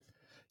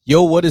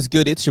Yo, what is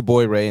good? It's your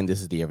boy Ray, and this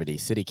is the Everyday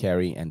City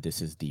Carry, and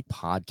this is the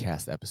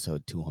podcast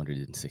episode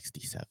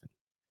 267.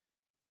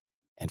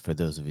 And for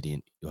those of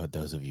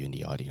you in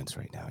the audience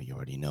right now, you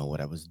already know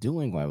what I was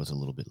doing while I was a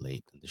little bit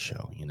late in the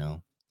show.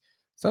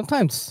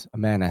 Sometimes a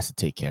man has to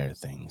take care of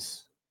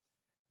things,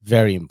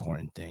 very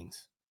important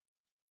things.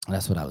 And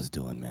that's what I was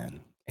doing,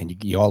 man. And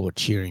you all were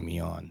cheering me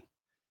on.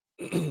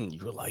 You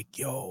were like,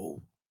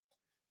 "Yo,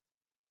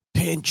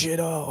 pinch it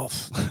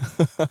off."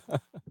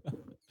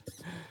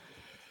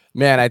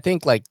 Man, I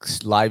think like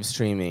live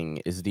streaming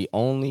is the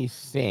only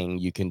thing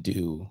you can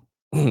do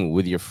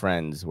with your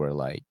friends where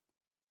like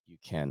you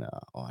can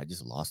I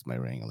just lost my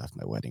ring. I left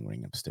my wedding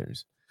ring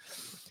upstairs.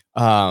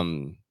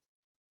 Um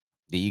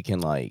that you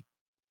can like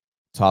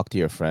talk to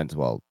your friends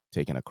while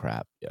taking a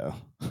crap, yeah.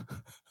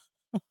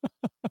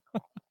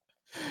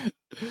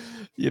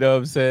 You know what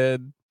I'm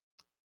saying?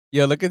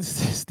 Yeah, look at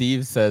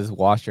Steve says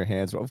wash your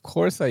hands. Of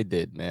course I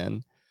did,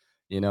 man.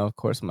 Of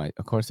course I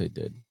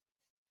did.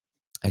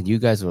 And you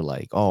guys were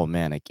like, "Oh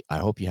man, I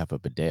hope you have a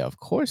bidet." Of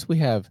course we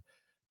have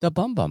the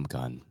bum bum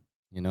gun,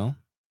 you know?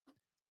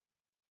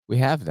 We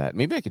have that.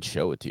 Maybe I could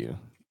show it to you.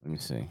 Let me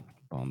see.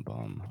 Bum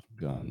bum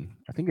gun.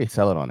 I think they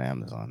sell it on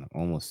Amazon.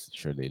 Almost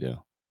sure they do.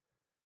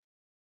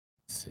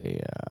 Let's see.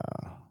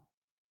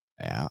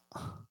 Yeah.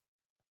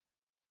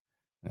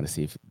 Let's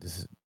see if this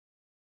is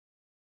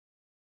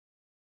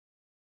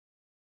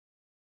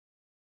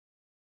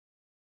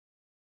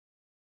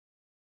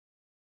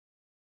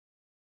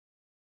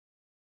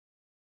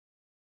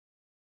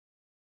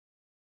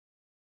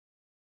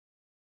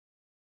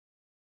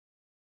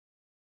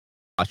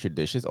wash your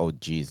dishes. Oh,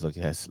 geez, look,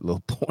 it has a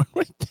little porn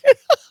right there.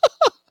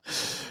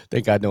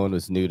 Thank God no one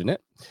was nude in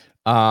it.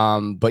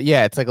 But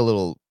yeah, it's like a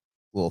little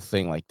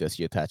thing like this.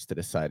 You attach to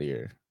the side of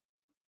you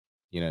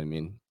know what I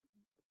mean?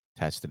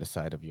 Attached to the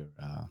side of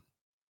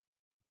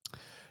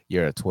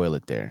your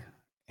toilet there,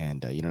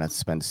 and you don't have to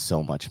spend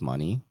so much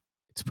money.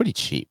 It's pretty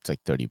cheap. It's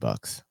like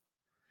 $30.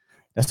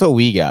 That's what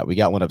we got. We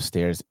got one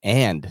upstairs,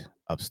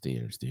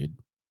 dude.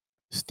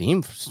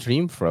 Stream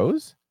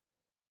froze?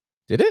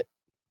 Did it?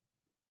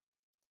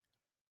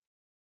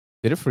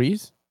 Did it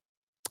freeze?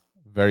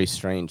 Very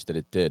strange that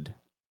it did.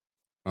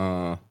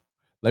 Uh,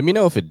 Let me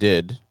know if it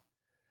did.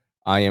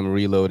 I am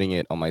reloading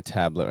it on my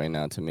tablet right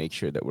now to make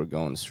sure that we're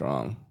going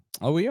strong.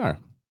 Oh, we are.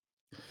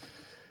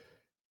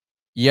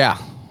 Yeah.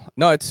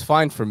 No, it's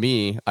fine for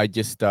me. I'm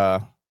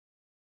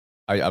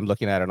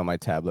looking at it on my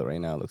tablet right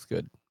now. It looks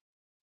good.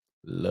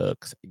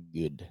 Looks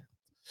good.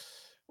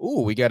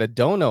 Ooh, we got a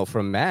dono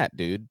from Matt,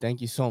 dude. Thank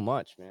you so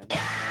much, man.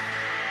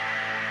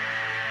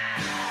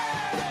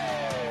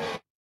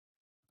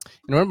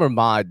 And remember,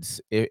 mods,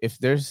 if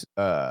there's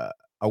a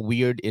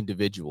weird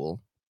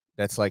individual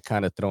that's like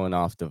kind of throwing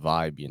off the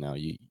vibe, you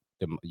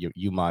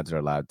mods are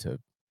allowed to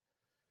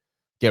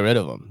get rid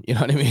of them. You know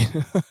what I mean?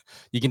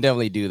 You can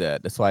definitely do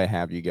that. That's why I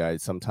have you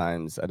guys.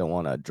 Sometimes I don't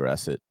want to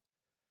address it.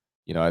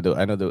 I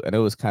know it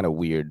was kind of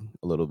weird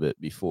a little bit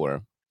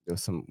before. There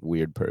was some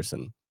weird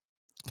person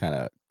kind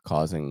of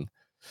causing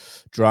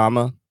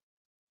drama.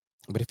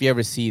 But if you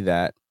ever see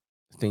that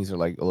things are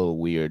like a little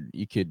weird,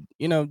 you could,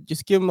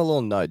 just give them a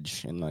little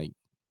nudge and like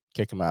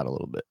kick them out a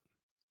little bit.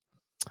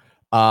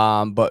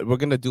 But we're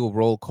gonna do a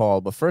roll call.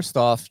 But first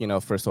off,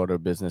 first order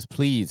of business,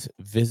 please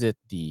visit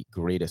the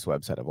greatest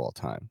website of all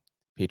time,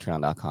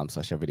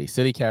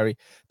 patreon.com/everydaycitycarry.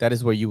 That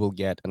is where you will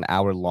get an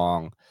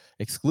hour-long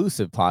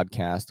exclusive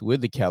podcast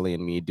with the Kelly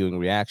and me doing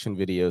reaction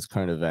videos,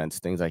 current events,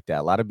 things like that.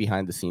 A lot of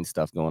behind-the-scenes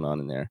stuff going on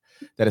in there.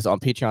 That is on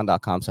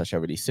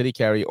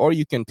patreon.com/everydaycitycarry, or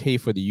you can pay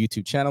for the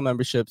YouTube channel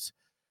memberships,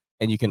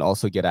 and you can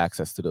also get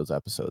access to those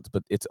episodes.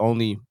 But it's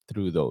only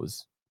through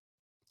those.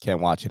 Can't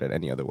watch it at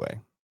any other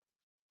way.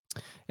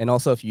 And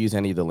also, if you use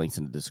any of the links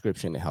in the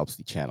description, it helps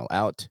the channel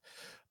out.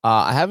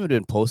 I haven't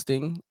been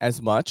posting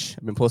as much.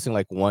 I've been posting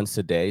like once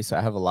a day, so I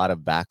have a lot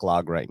of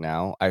backlog right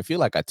now. I feel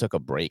like I took a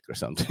break or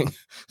something,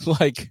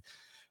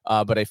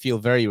 but I feel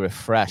very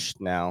refreshed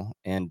now.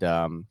 And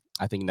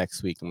I think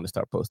next week I'm going to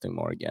start posting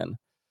more again.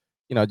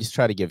 Just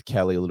try to give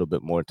Kelly a little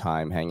bit more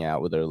time, hang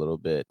out with her a little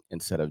bit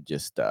instead of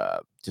just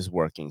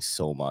working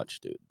so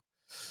much, dude.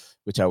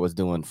 Which I was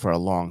doing for a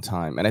long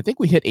time. And I think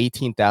we hit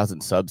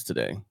 18,000 subs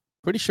today.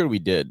 Pretty sure we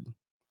did.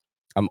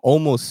 I'm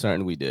almost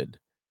certain we did,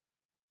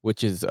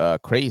 which is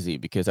crazy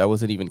because I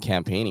wasn't even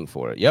campaigning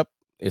for it. Yep,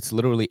 it's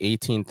literally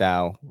 18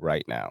 thou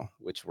right now,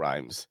 which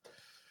rhymes.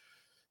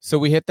 So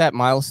we hit that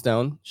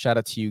milestone. Shout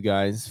out to you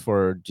guys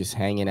for just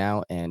hanging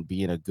out and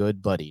being a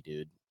good buddy,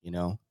 dude.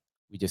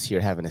 We just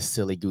here having a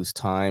silly goose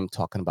time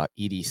talking about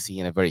EDC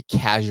in a very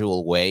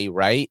casual way,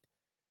 right?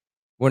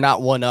 We're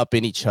not one up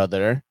in each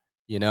other,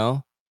 you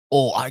know?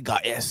 Oh, I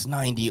got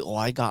S90. Oh,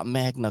 I got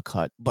Magna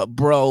Cut. But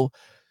bro,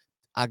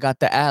 I got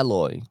the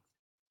alloy.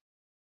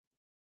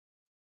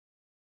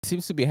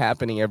 Seems to be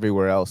happening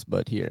everywhere else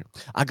but here.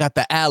 I got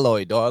the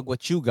alloy, dog.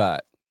 What you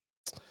got?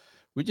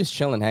 We're just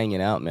chilling,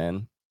 hanging out,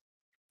 man.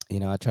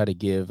 I try to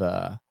give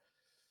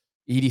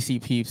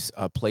EDC peeps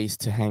a place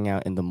to hang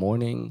out in the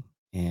morning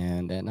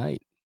and at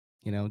night.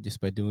 just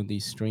by doing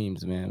these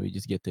streams, man. We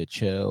just get to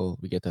chill.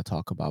 We get to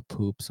talk about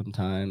poop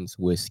sometimes,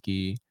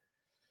 whiskey,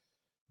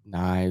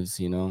 knives.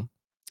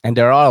 And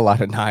there are a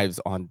lot of knives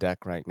on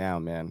deck right now,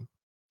 man.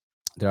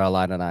 There are a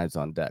lot of knives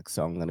on deck,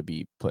 so I'm gonna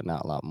be putting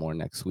out a lot more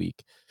next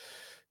week.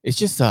 It's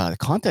just the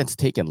content's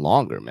taking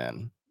longer,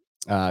 man.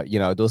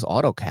 Those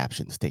auto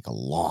captions take a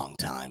long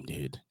time,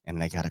 dude,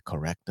 and I gotta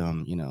correct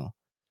them.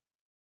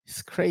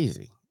 It's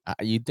crazy.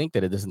 You'd think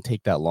that it doesn't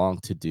take that long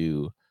to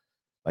do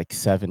like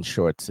 7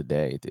 shorts a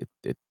day.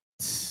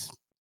 It's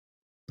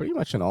pretty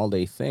much an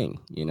all-day thing.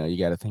 You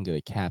got to think of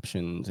the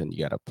captions and you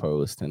got to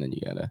post and then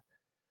you got to.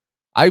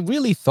 I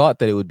really thought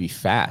that it would be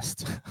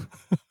fast.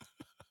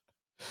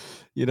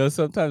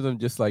 Sometimes I'm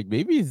just like,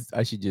 maybe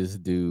I should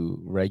just do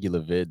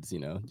regular vids,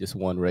 just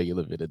one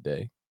regular vid a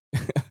day.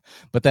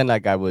 But then,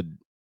 like,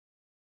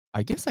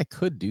 I guess I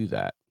could do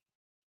that.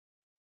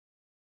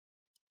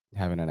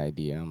 Having an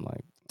idea, I'm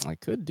like, I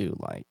could do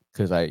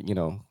because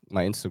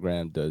my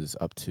Instagram does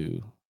up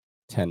to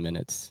 10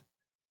 minutes.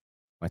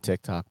 My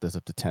TikTok does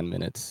up to 10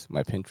 minutes.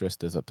 My Pinterest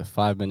does up to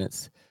 5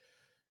 minutes.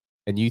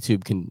 And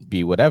YouTube can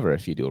be whatever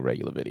if you do a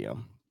regular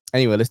video.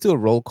 Anyway, let's do a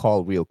roll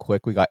call real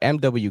quick. We got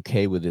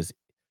MWK with his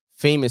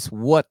famous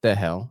 "What the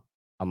hell."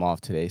 I'm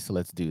off today, so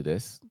let's do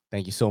this.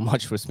 Thank you so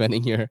much for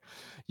spending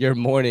your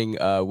morning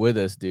with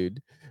us,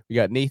 dude. We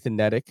got Nathan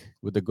Nedick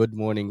with the "Good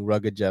Morning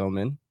Rugged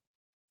Gentleman."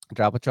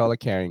 Drop a Trawler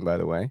carrying, by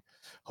the way.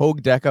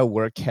 Hogue Deca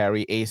work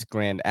carry ace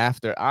grand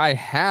after. I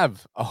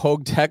have a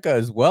Hogue Deca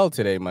as well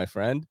today, my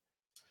friend.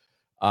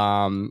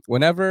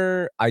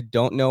 Whenever I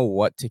don't know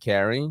what to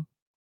carry,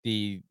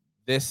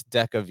 this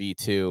Deca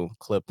V2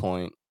 clip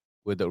point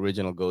with the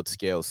original goat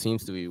scale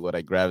seems to be what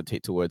I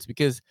gravitate towards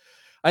because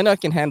I know I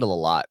can handle a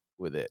lot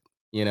with it,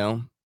 you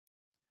know,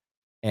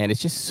 and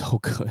it's just so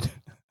good.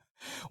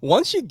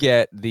 Once you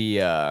get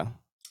the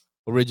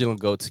original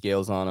goat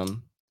scales on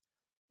them,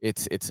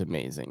 it's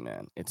amazing,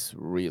 man. It's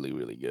really,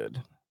 really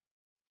good.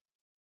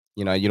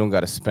 You don't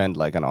got to spend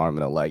like an arm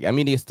and a leg. I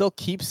mean, it still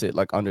keeps it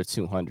like under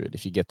 200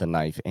 if you get the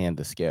knife and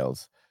the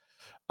scales.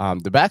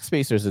 The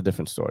backspacer is a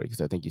different story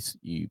because I think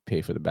you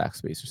pay for the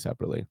backspacer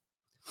separately.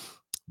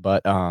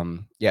 But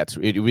yeah,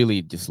 it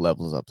really just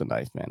levels up the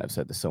knife, man. I've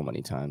said this so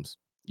many times.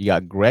 You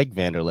got Greg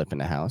Vanderlip in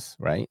the house,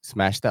 right?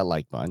 Smash that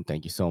like button.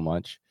 Thank you so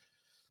much.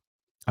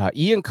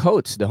 Ian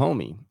Coates, the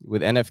homie,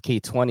 with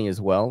NFK20 as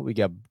well. We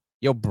got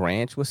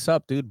Branch. What's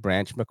up, dude?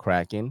 Branch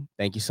McCracken.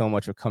 Thank you so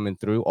much for coming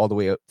through all the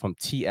way up from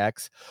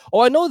TX.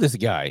 Oh, I know this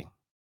guy.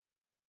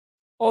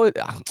 Oh,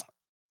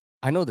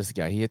 I know this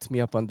guy. He hits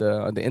me up on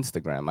the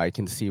Instagram. I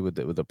can see with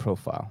the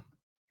profile.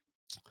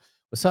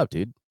 What's up,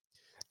 dude?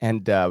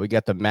 And we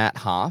got the Matt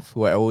Hoff,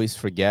 who I always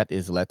forget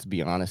is Let's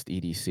Be Honest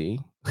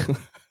EDC.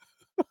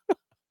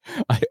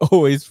 I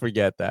always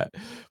forget that.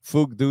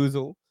 Fook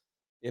Doozle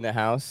in the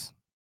house.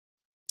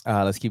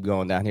 Let's keep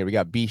going down here. We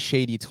got B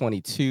Shady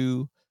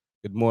 22.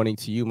 Good morning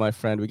to you, my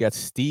friend. We got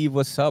Steve.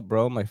 What's up,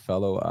 bro? My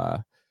fellow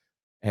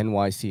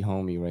NYC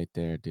homie right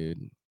there,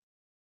 dude.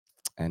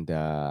 And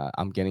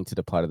I'm getting to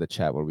the part of the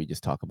chat where we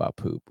just talk about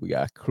poop. We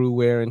got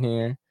Crewwear in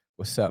here.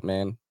 What's up,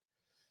 man?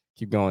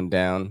 Keep going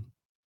down.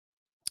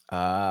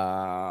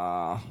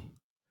 Yeah,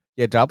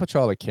 drop a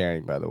trawler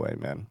carrying, by the way,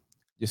 man.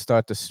 Just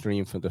start the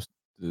stream from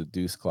the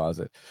Deuce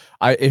Closet.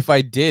 If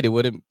I did, it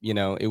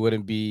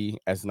wouldn't be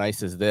as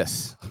nice as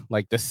this.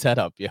 Like the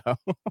setup,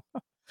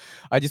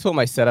 I just put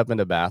my setup in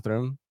the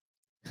bathroom.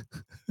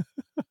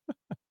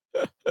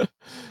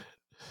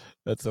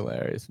 That's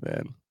hilarious,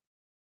 man.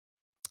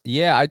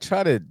 Yeah, I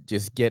try to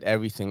just get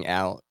everything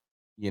out,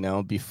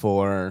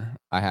 before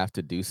I have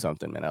to do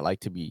something, man. I like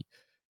to be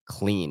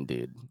clean,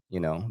 dude.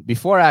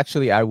 Before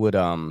actually I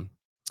wouldn't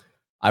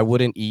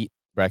eat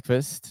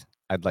breakfast.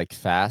 I'd like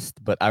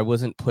fast, but I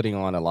wasn't putting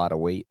on a lot of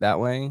weight that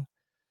way.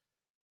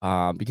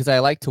 Because I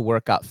like to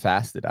work out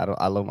fasted. I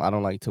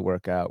don't like to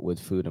work out with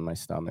food in my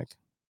stomach.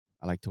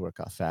 I like to work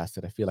out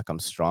fasted. I feel like I'm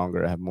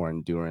stronger, I have more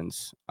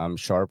endurance, I'm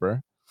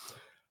sharper.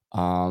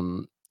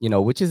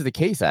 Which is the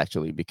case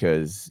actually,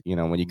 because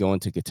when you go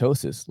into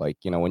ketosis, like,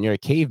 when you're a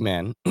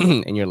caveman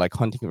and you're like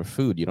hunting for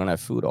food, you don't have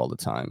food all the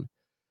time.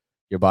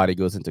 Your body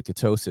goes into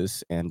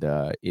ketosis and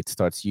it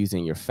starts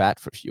using your fat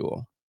for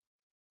fuel.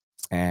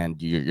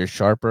 And you're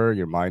sharper,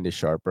 your mind is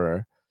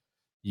sharper.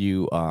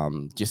 You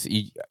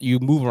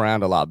move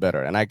around a lot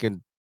better. And I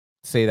can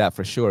say that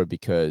for sure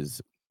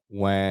because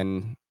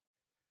when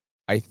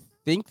I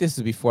think this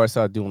is before I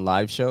started doing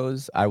live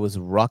shows, I was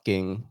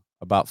rucking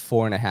about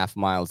 4.5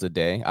 miles a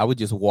day. I would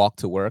just walk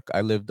to work.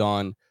 I lived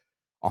on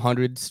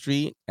 100th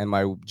Street and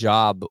my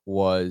job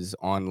was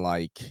on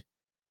like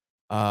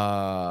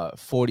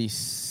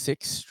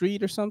 46th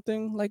Street or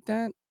something like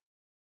that.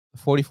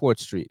 44th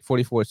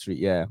Street,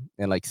 yeah,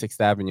 and like 6th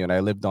Avenue. And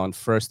I lived on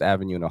 1st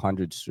Avenue and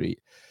 100th Street.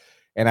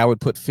 And I would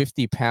put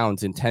 50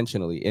 pounds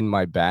intentionally in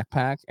my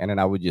backpack and then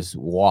I would just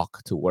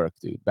walk to work,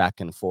 dude,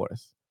 back and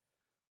forth.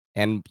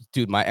 And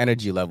dude, my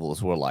energy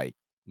levels were like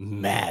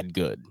mad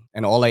good.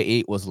 And all I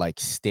ate was like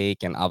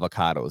steak and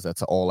avocados.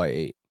 That's all I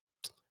ate.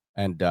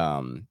 And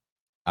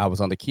I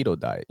was on the keto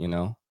diet,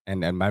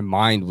 and my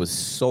mind was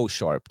so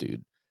sharp,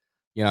 dude.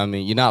 You know what I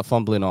mean? You're not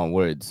fumbling on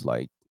words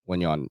like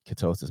when you're on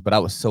ketosis. But I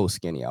was so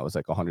skinny. I was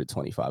like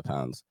 125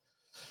 pounds.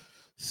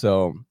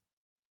 So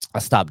I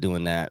stopped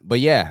doing that. But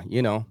yeah,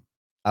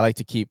 I like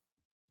to keep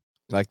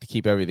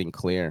everything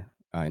clear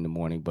in the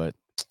morning. But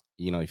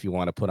if you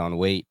want to put on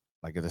weight,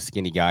 like as a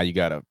skinny guy, you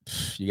gotta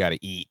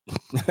eat.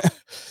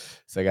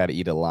 So I gotta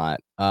eat a lot.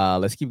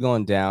 Let's keep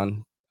going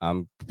down.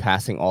 I'm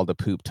passing all the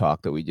poop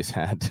talk that we just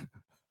had.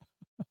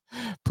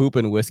 Poop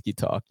and whiskey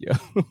talk, yo.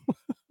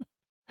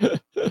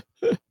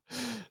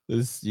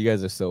 You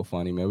guys are so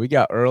funny, man. We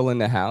got Earl in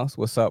the house.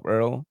 What's up,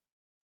 Earl?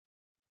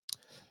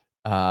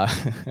 Uh,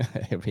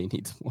 everybody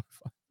needs more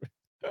fiber.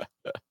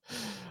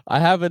 I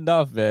have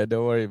enough, man.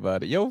 Don't worry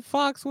about it. Yo,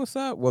 Fox, what's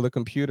up? Well, the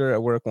computer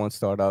at work won't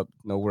start up.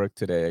 No work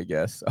today, I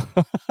guess.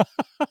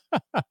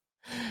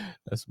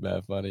 That's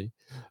bad funny.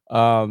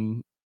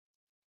 Um,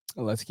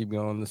 let's keep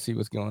going. Let's see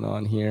what's going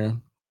on here.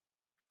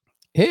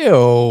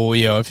 Ew,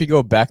 yo, if you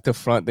go back to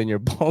front, then your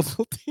balls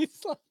will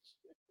taste like.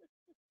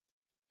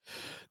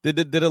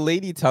 Did a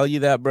lady tell you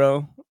that,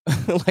 bro?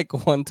 Like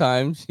one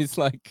time, she's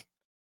like,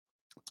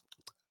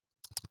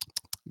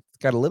 it's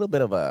got a little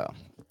bit of a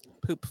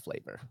poop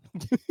flavor.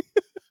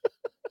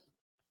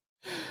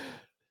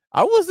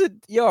 I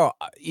wasn't, yo,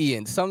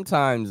 Ian.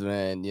 Sometimes,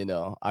 man, it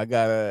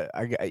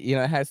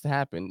has to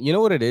happen. You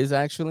know what it is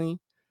actually?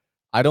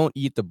 I don't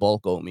eat the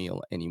bulk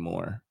oatmeal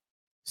anymore.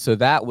 So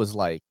that was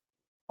like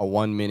a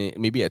 1 minute,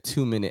 maybe a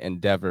 2 minute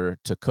endeavor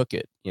to cook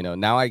it.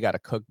 Now I got to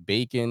cook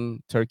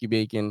bacon, turkey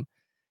bacon,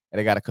 and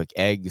I got to cook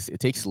eggs.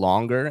 It takes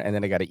longer, and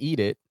then I got to eat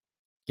it.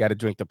 Got to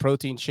drink the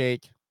protein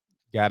shake,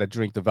 got to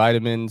drink the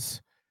vitamins,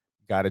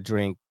 got to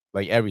drink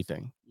like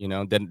everything,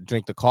 then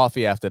drink the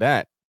coffee after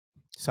that.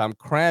 So I'm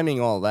cramming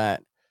all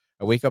that.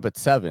 I wake up at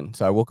 7.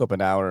 So I woke up an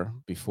hour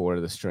before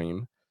the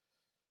stream.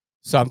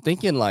 So I'm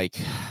thinking like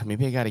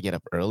maybe I got to get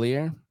up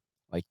earlier,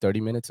 like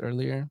 30 minutes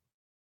earlier,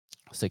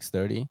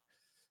 6:30,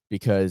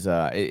 because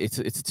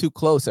it's too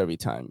close every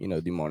time,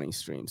 the morning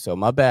stream. So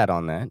my bad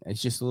on that.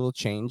 It's just a little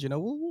change,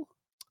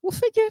 we'll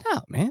figure it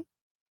out, man.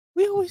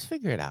 We always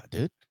figure it out,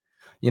 dude.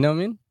 You know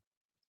what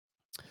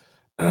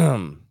I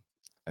mean?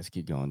 Let's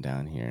keep going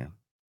down here.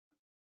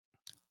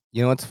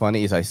 You know what's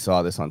funny is I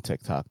saw this on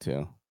TikTok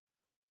too.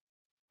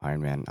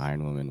 Iron Man,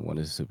 Iron Woman. One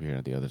is a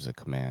superhero, the other is a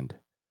command.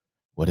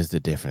 What is the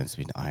difference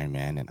between Iron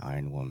Man and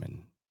Iron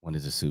Woman? One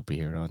is a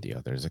superhero, the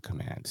other is a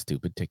command.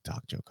 Stupid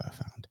TikTok joke I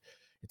found.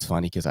 It's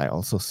funny because I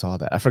also saw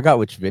that. I forgot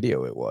which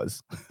video it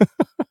was.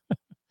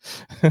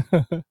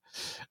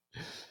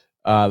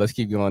 Let's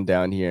keep going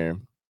down here.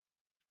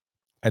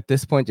 At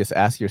this point, just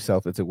ask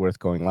yourself, is it worth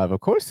going live?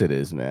 Of course it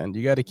is, man.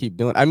 You got to keep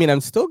doing. I mean,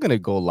 I'm still gonna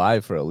go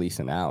live for at least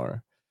an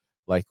hour,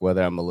 like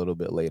whether I'm a little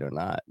bit late or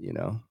not.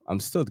 I'm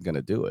still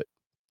gonna do it.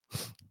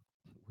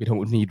 We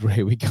don't need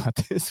Ray. We got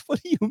this.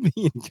 What do you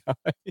mean,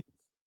 guys?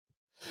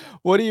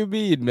 What do you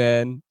mean,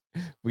 man?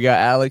 We got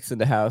Alex in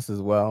the house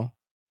as well.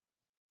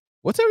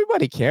 What's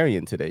everybody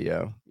carrying today,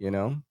 yo?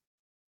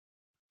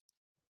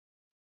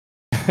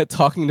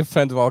 Talking to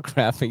friends while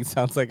crafting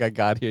sounds like I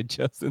got here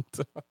just in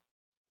time.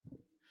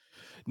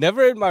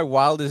 Never in my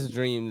wildest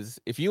dreams,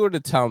 if you were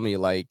to tell me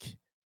like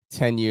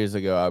 10 years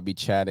ago, I'd be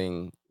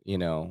chatting,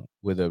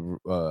 with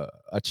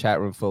a chat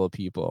room full of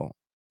people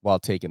while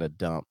taking a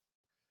dump.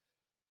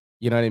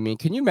 You know what I mean?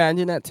 Can you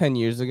imagine that 10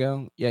 years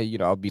ago? Yeah,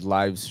 I'll be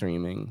live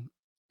streaming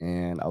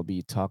and I'll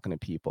be talking to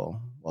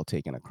people while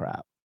taking a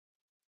crap.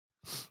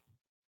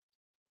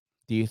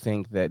 Did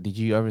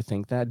you ever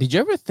think that? Did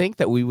you ever think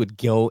that we would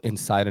go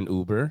inside an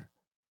Uber?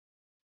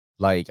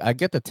 Like, I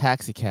get the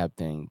taxi cab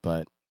thing,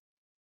 but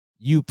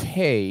you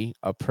pay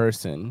a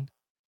person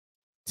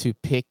to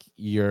pick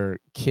your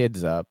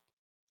kids up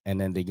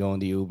and then they go in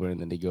the Uber and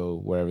then they go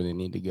wherever they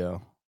need to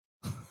go.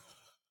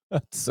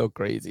 That's so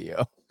crazy,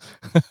 yo.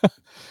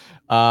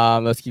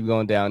 Let's keep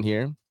going down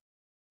here.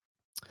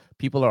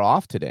 People are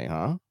off today,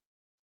 huh?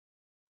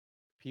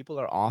 People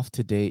are off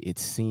today, it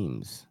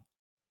seems.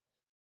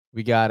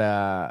 We got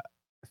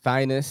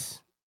Thinus.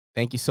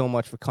 Thank you so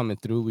much for coming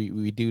through.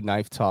 We do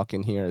knife talk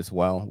in here as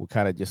well. We're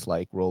kind of just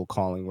like roll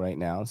calling right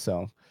now.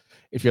 So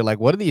if you're like,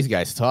 what are these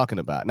guys talking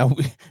about? No,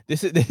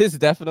 this is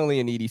definitely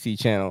an EDC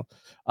channel.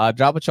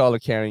 Drop what y'all are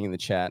carrying in the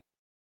chat.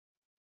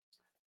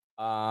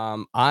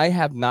 I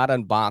have not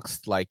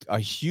unboxed like a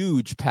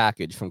huge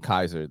package from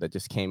Kaiser that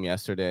just came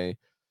yesterday,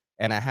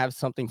 and I have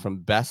something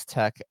from Best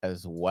Tech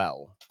as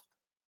well.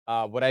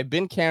 What I've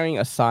been carrying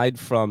aside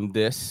from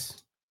this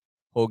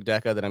Hogue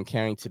Deca that I'm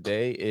carrying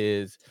today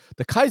is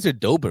the Kaiser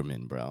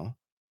Doberman, bro.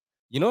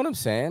 You know what I'm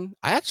saying?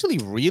 I actually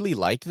really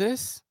like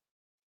this.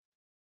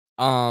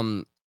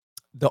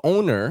 The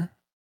owner,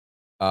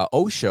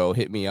 Osho,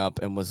 hit me up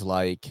and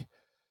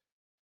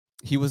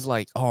he was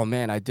like, oh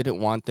man, I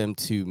didn't want them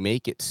to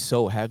make it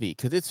so heavy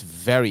because it's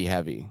very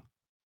heavy.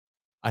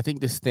 I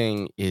think this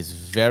thing is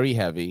very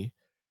heavy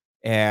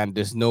and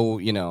there's no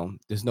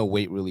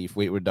weight relief,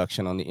 weight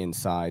reduction on the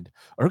inside.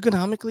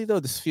 Ergonomically, though,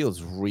 this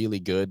feels really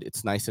good.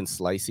 It's nice and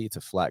slicey. It's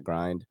a flat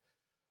grind.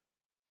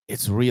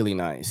 It's really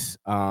nice.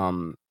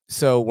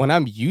 So when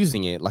I'm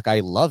using it, like, I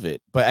love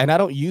it, and I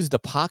don't use the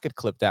pocket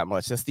clip that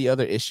much. That's the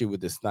other issue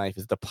with this knife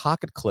is the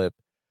pocket clip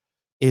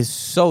is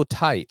so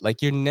tight.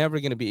 Like, you're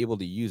never gonna be able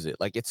to use it.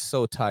 Like, it's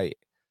so tight.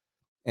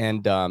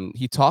 And,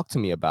 he talked to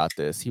me about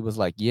this. He was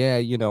like, "Yeah,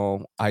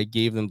 I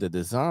gave them the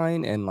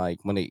design, and, like,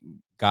 when it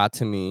got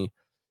to me,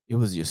 it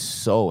was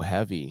just so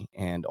heavy,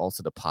 and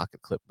also the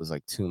pocket clip was,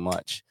 like, too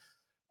much."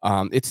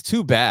 It's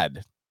too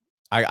bad.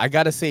 I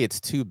gotta say it's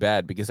too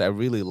bad because I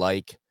really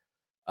like,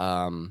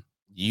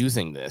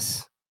 using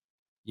this.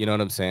 You know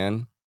what I'm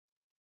saying?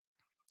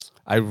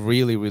 I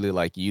really, really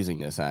like using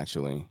this,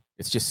 actually.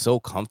 It's just so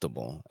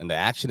comfortable, and the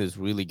action is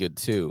really good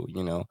too,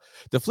 you know?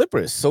 The flipper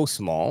is so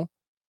small,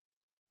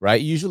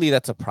 right? Usually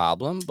that's a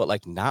problem, but,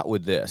 like, not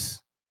with this.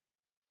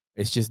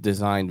 It's just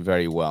designed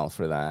very well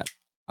for that.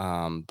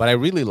 But I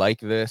really like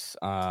this.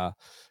 I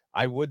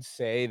would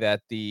say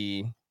that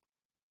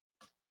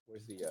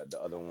where's the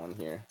other one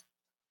here?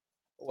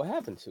 What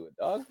happened to it,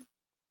 dog?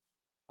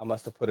 I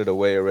must have put it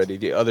away already.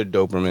 The other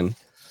Doberman.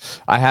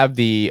 I have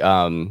the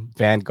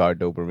Vanguard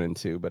Doberman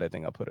too, but I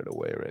think I put it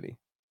away already,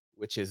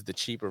 which is the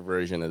cheaper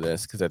version of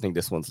this because I think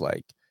this one's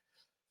like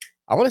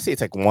I want to say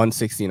it's like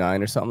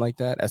 169 or something like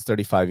that.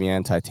 S35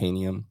 yen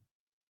titanium.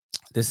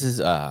 This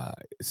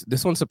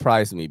one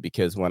surprised me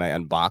because when I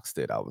unboxed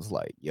it, I was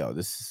like, "Yo,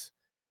 this is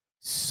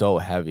so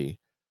heavy."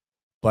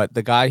 But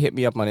the guy hit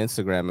me up on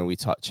Instagram and we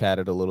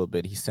chatted a little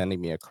bit. He's sending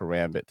me a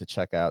karambit to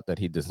check out that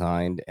he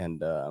designed,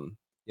 and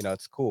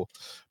it's cool.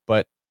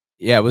 But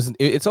yeah,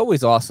 it's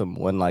always awesome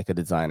when like a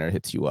designer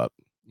hits you up,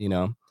 you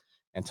know,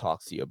 and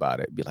talks to you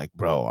about it. Be like,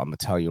 bro, I'm gonna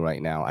tell you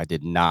right now, I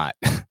did not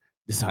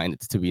design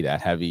it to be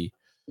that heavy.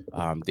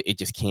 It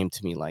just came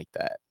to me like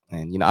that.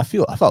 And I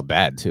felt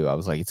bad too. I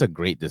was like, it's a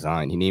great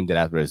design. He named it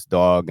after his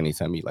dog, and he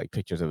sent me like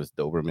pictures of his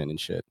Doberman and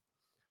shit.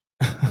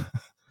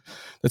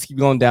 Let's keep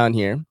going down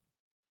here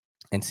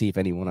and see if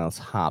anyone else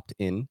hopped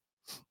in.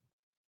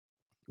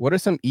 What are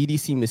some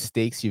EDC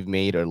mistakes you've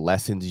made or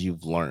lessons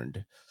you've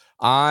learned?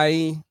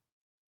 I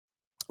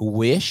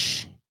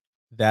wish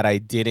that I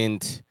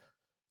didn't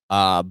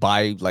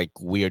buy like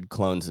weird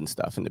clones and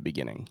stuff in the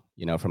beginning,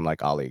 from like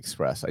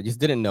AliExpress. I just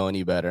didn't know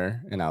any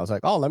better. And I was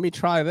like, oh, let me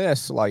try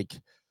this like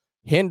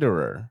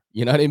Hinderer.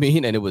 You know what I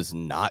mean? And it was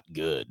not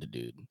good,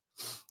 dude.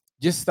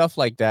 Just stuff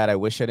like that. I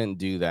wish I didn't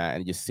do that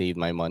and just save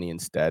my money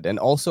instead. And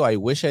also, I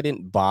wish I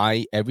didn't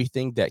buy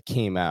everything that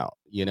came out,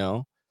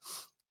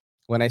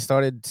 when I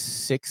started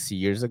 6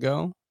 years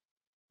ago,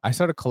 I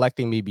started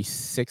collecting maybe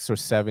 6 or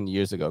 7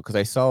 years ago because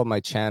I saw my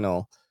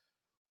channel.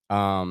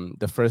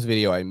 The first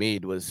video I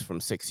made was from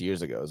 6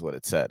 years ago, is what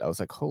it said. I was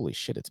like, holy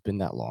shit, it's been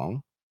that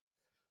long.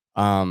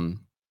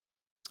 Um,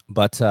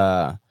 but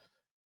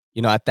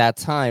at that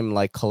time,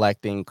 like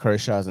collecting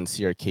Kershaw's and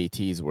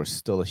CRKTs were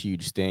still a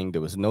huge thing. There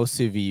was no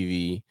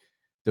Civivi,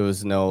 there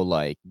was no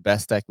like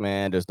Best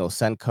Ekman, there's no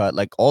Sencut.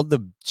 Like all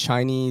the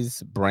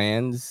Chinese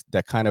brands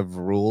that kind of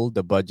rule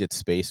the budget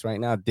space right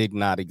now did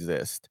not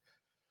exist.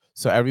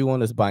 So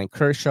everyone is buying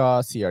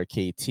Kershaw,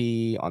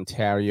 CRKT,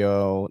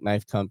 Ontario,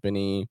 Knife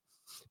Company.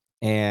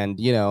 And,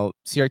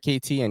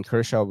 CRKT and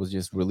Kershaw was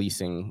just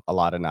releasing a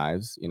lot of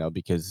knives,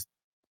 because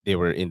they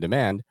were in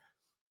demand.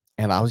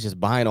 And I was just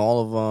buying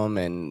all of them.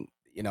 And,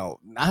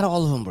 not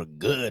all of them were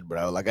good,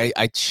 bro. Like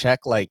I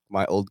check like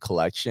my old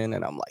collection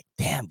and I'm like,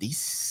 damn, these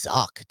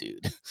suck,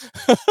 dude.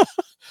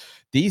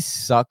 These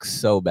suck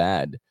so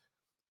bad.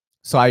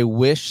 So I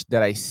wish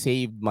that I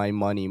saved my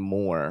money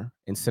more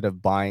instead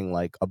of buying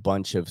like a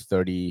bunch of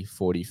 30,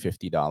 40,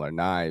 $50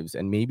 knives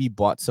and maybe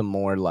bought some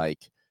more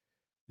like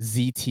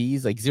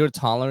ZTs. Like zero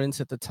tolerance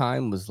at the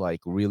time was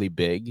like really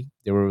big.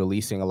 They were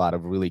releasing a lot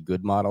of really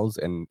good models,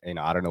 and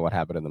I don't know what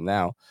happened to them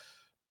now.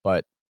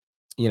 But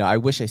I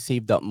wish I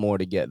saved up more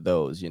to get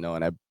those, and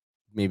I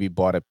maybe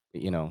bought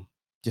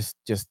just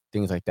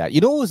things like that.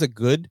 What was a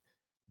good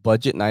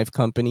budget knife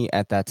company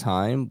at that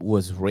time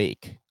was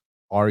Rake,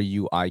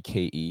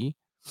 Ruike.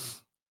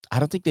 I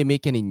don't think they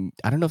make any.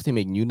 I don't know if they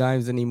make new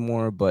knives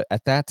anymore, but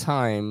at that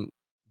time,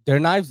 their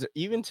knives,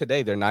 even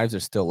today, their knives are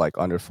still like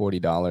under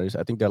 $40.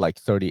 I think they're like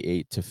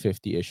 38 to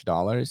 50-ish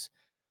dollars.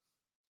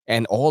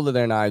 And all of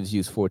their knives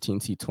use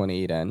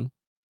 14C28N.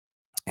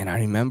 And I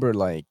remember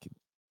like,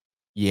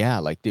 yeah,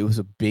 like it was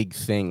a big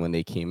thing when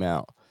they came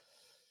out.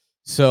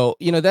 So,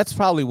 that's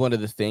probably one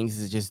of the things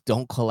is just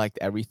don't collect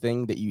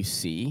everything that you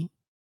see,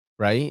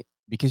 right?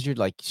 Because you're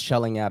like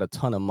shelling out a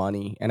ton of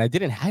money. And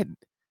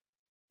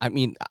I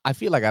mean, I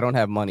feel like I don't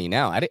have money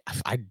now.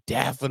 I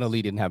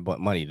definitely didn't have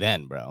money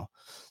then, bro.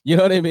 You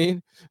know what I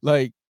mean?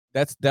 Like,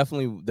 that's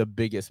definitely the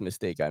biggest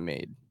mistake I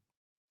made.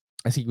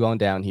 I see going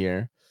down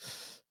here.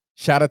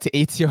 Shout out to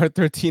ATR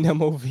 13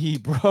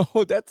 MOV,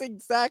 bro. That's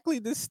exactly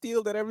the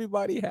steel that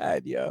everybody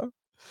had, yo.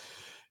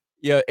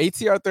 Yeah,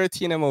 ATR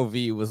 13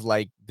 MOV was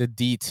like the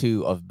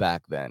D2 of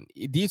back then.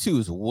 D2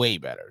 is way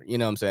better, you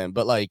know what I'm saying?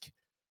 But like,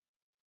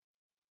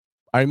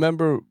 I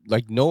remember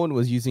like no one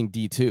was using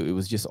D2. It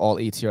was just all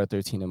ATR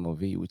 13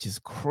 MOV, which is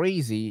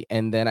crazy.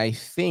 And then I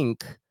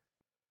think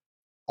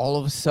all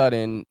of a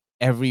sudden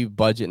every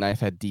budget knife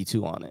had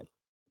D2 on it,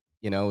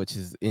 which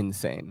is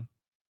insane.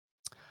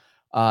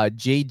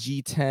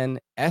 JG10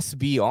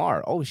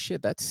 SBR. Oh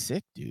shit, that's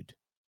sick, dude.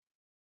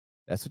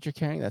 That's what you're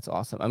carrying? That's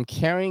awesome. I'm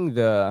carrying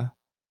the,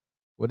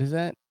 what is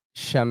that?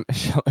 Shamanzan?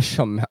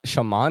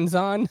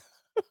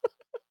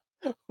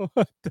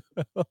 What the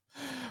hell?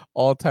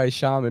 Altai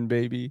Shaman,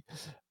 baby.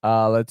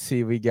 Let's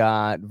see. We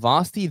got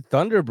Vosti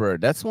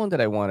Thunderbird. That's one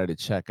that I wanted to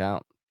check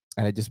out.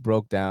 And I just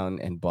broke down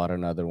and bought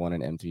another one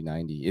in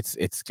M390.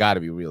 It's got to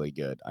be really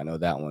good. I know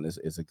that one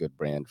is a good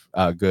brand,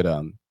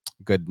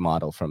 good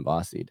model from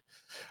Vosti.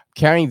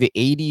 Carrying the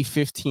AD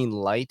 15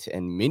 light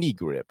and mini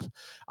grip.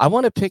 I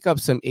want to pick up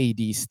some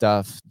AD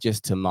stuff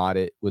just to mod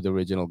it with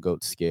original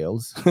goat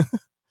scales.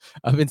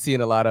 I've been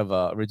seeing a lot of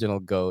original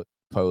goat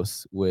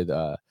posts with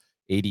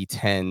 80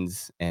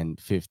 10s and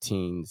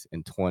 15s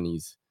and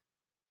 20s.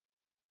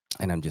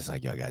 And I'm just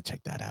like, yo, I gotta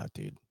check that out,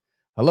 dude.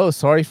 Hello,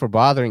 sorry for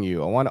bothering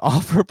you. I want to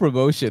offer a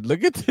promotion.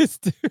 Look at this,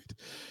 dude.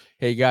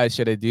 Hey guys,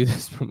 should I do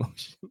this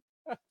promotion?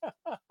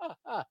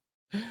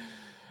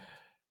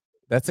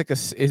 That's like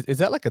is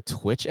that like a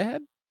Twitch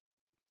ad?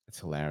 It's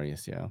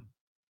hilarious, yo.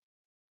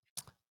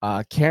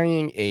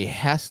 Carrying a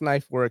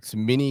Hassknife Works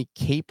mini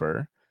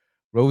caper,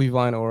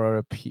 Rovivine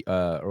Aurora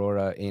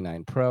Aurora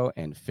A9 Pro,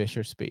 and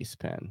Fisher Space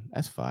Pen.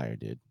 That's fire,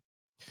 dude.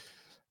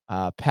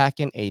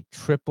 Packing a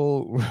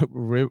triple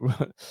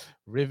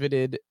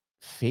riveted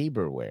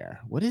Faberware.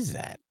 What is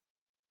that?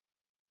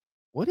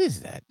 What is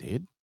that,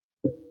 dude?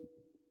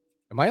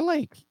 Am I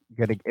like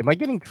am I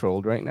getting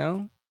trolled right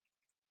now?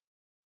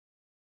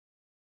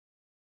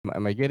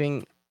 Am I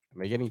getting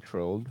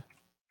trolled?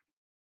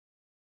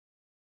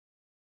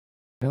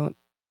 I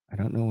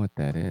don't know what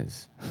that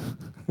is.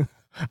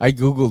 I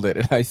googled it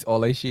and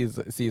all I see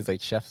is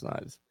like chef's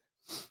knives.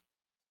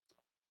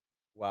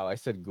 Wow, I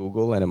said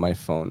Google and in my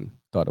phone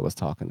thought I was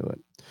talking to it.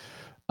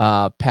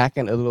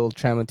 Packing a little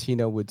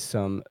Tramontina with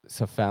some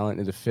cephalin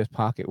in the fifth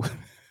pocket.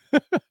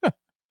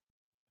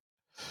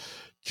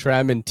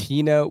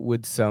 Tramontina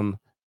with some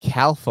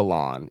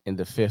Calphalon in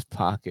the fifth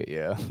pocket,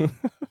 yeah.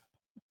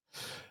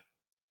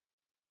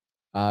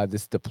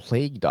 This is the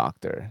Plague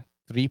Doctor.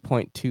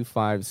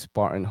 3.25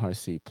 Spartan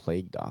Hersey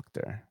Plague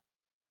Doctor.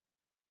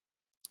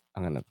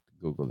 I'm going to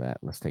Google that.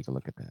 Let's take a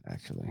look at that,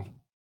 actually.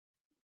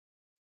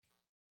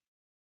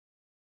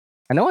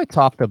 I know I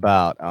talked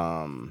about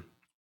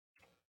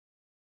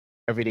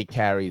Everyday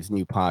Carry's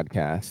new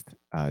podcast.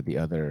 The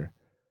other,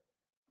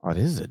 oh,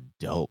 this is a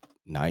dope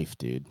knife,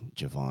 dude.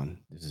 Javon,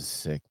 this is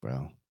sick,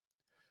 bro.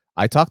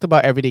 I talked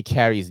about Everyday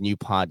Carry's new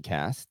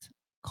podcast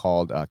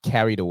called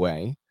Carried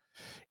Away.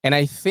 And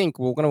I think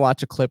we're going to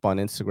watch a clip on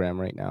Instagram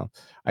right now.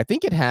 I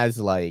think it has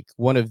like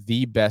one of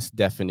the best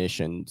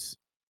definitions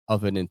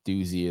of an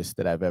enthusiast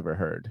that I've ever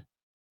heard.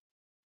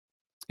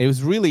 It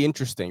was really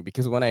interesting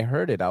because when I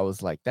heard it, I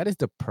was like, that is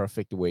the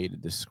perfect way to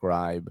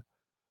describe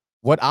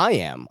what I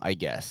am, I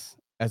guess,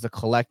 as a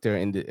collector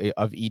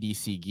of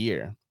EDC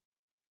gear.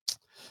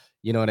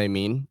 You know what I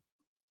mean?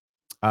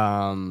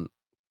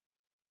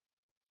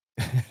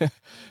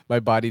 My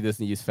body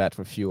doesn't use fat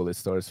for fuel. It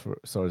stores for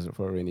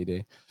a rainy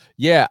day.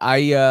 Yeah,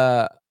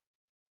 the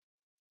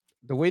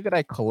way that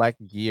I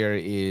collect gear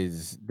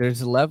is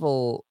there's a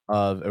level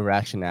of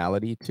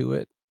irrationality to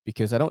it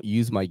because I don't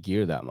use my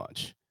gear that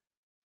much.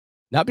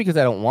 Not because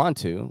I don't want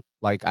to.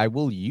 Like I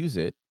will use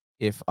it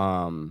if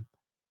I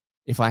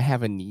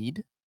have a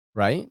need,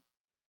 right?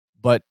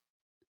 But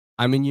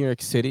I'm in New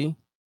York City,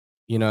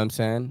 you know what I'm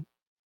saying?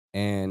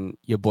 And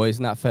your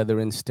boy's not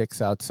feathering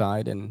sticks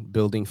outside and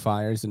building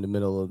fires in the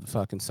middle of the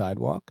fucking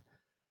sidewalk.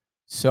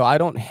 So I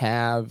don't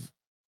have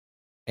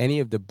any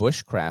of the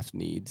bushcraft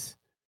needs,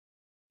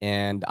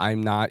 and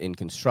I'm not in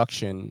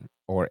construction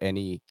or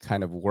any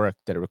kind of work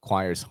that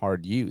requires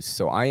hard use.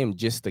 So I am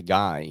just a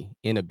guy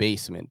in a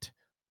basement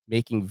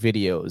making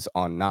videos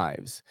on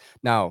knives.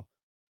 Now,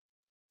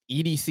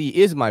 EDC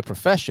is my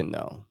profession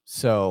though.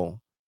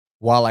 So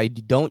while I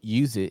don't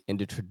use it in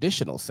the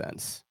traditional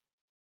sense,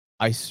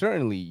 I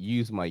certainly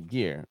use my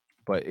gear,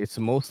 but it's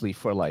mostly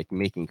for like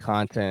making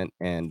content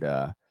and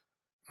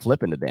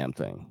flipping the damn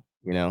thing,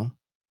 you know?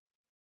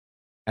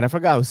 And I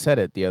forgot who said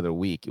it the other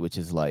week, which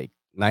is like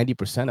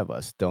 90% of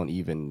us don't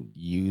even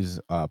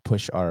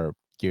push our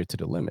gear to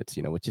the limits,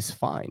 you know, which is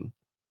fine.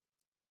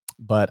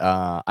 But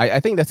I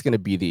think that's going to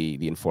be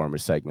the Informer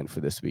segment for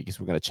this week, is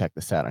we're going to check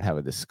this out and have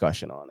a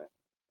discussion on it.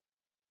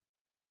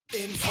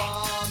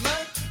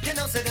 Informer, you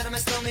know, say that I'm a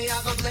stormy,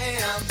 I go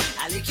glam.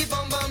 I like you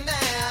boom boom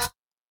now.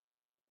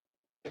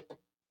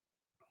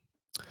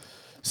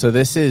 So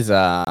this is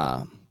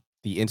the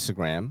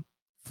Instagram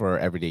for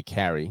Everyday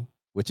Carry,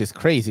 which is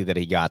crazy that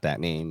he got that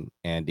name,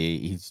 and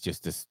he's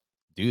just this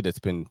dude that's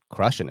been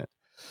crushing it.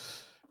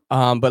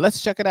 But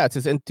let's check it out. It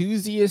says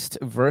enthusiast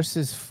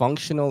versus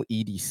functional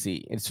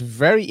EDC. It's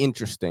very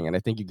interesting, and I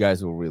think you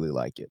guys will really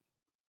like it.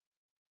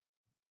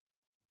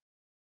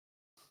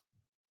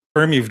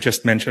 Term you've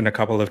just mentioned a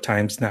couple of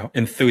times now,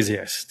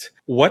 enthusiast.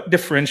 What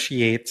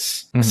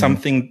differentiates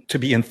something to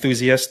be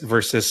enthusiast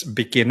versus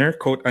beginner,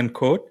 quote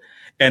unquote?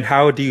 And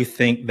how do you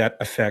think that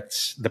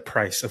affects the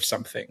price of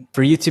something?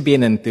 For you to be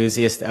an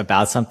enthusiast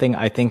about something,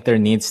 I think there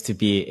needs to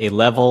be a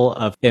level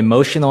of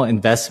emotional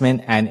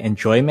investment and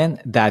enjoyment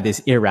that is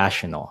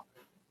irrational,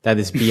 that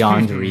is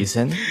beyond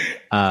reason.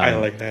 I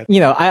like that.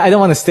 I don't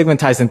want to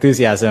stigmatize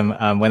enthusiasm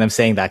when I'm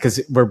saying that, because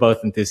we're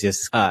both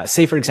enthusiasts.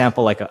 Say, for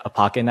example, like a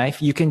pocket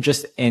knife, you can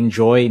just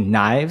enjoy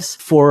knives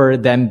for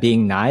them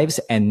being knives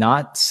and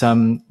not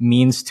some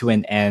means to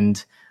an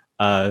end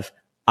of,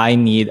 I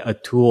need a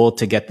tool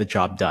to get the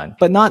job done.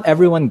 But not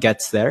everyone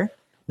gets there.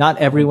 Not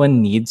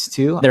everyone needs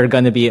to. There are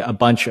going to be a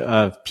bunch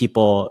of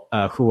people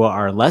who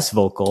are less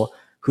vocal,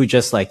 who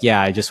just like,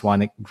 yeah, I just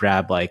want to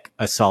grab like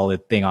a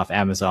solid thing off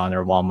Amazon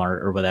or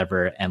Walmart or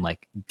whatever and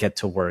like get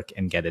to work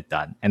and get it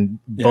done. And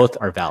both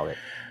are valid.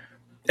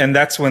 And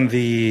that's when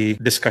the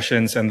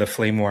discussions and the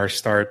flame wars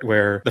start,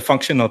 where the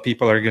functional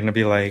people are going to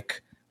be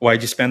like,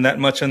 why'd you spend that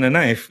much on a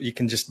knife? You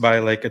can just buy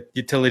like a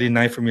utility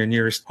knife from your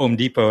nearest Home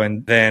Depot.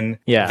 And then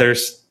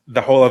there's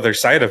the whole other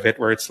side of it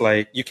where it's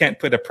like, you can't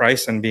put a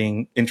price on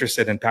being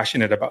interested and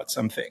passionate about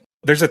something.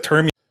 There's a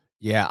term.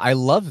 Yeah, I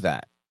love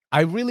that.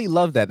 I really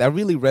love that. That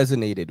really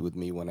resonated with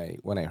me when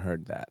I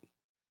heard that.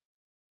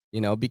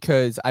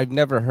 Because I've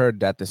never heard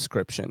that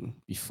description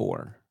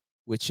before,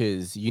 which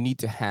is you need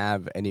to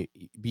have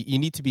you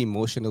need to be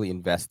emotionally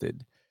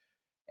invested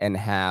and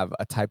have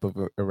a type of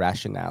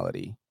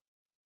irrationality.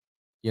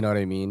 You know what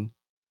I mean?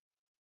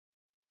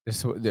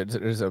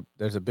 There's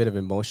a bit of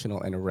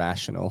emotional and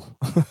irrational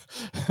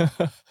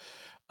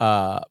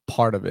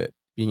part of it,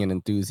 being an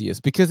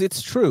enthusiast, because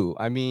it's true.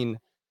 I mean,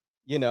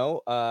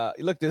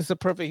 look, this is a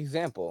perfect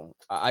example.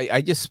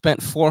 I just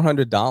spent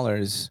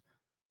 $400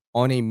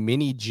 on a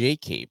mini J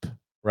cape,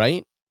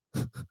 right?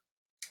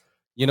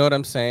 You know what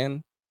I'm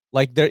saying?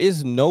 Like, there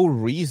is no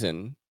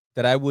reason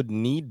that I would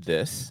need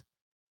this.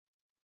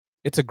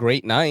 It's a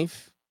great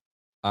knife.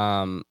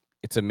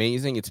 It's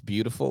amazing. It's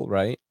beautiful,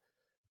 right?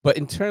 But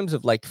in terms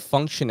of like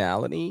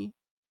functionality,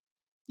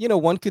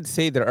 one could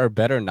say there are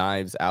better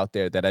knives out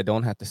there that I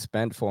don't have to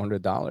spend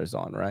 $400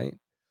 on, right?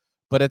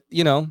 But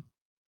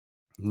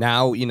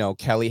now,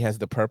 Kelly has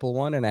the purple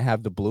one and I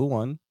have the blue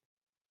one,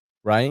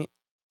 right?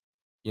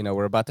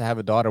 We're about to have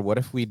a daughter. What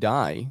if we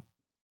die?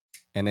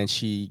 And then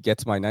she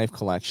gets our knife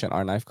collection,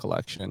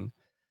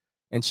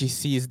 and she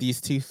sees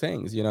these two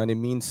things, and it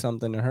means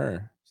something to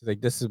her. She's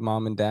like, this is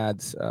mom and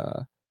dad's,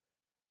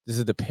 this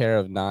is the pair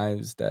of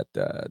knives that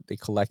they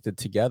collected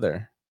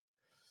together.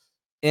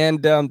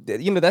 And,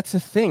 that's the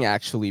thing,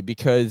 actually,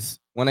 because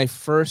when I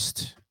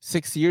first,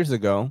 6 years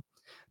ago,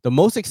 the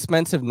most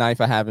expensive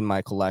knife I have in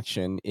my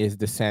collection is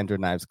the Sandra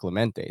Knives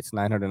Clemente. It's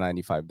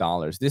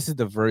 $995. This is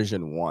the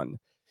version 1.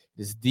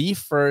 It is the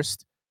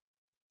first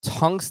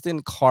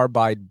tungsten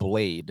carbide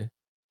blade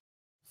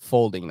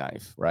folding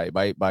knife, right,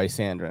 by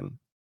Sandrin.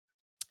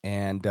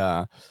 And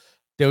there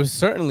was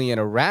certainly an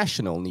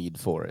irrational need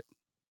for it.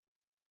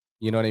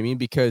 You know what I mean?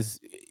 Because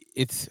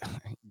it's,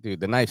 dude,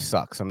 the knife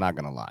sucks. I'm not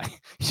gonna lie.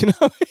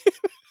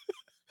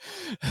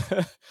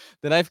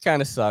 The knife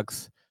kind of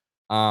sucks.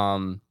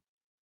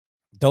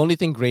 The only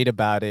thing great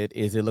about it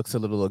is it looks a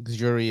little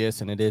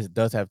luxurious, and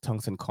does have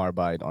tungsten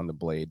carbide on the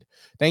blade.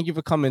 Thank you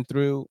for coming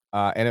through,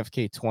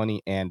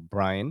 NFK20 and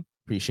Brian.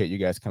 Appreciate you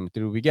guys coming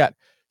through. We got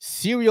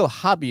Serial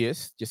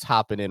Hobbyist just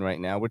hopping in right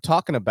now. We're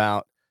talking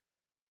about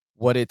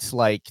what it's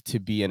like to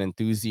be an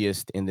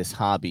enthusiast in this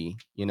hobby,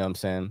 you know what I'm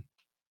saying,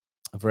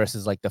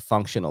 versus like the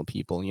functional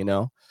people,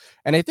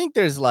 And I think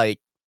there's like,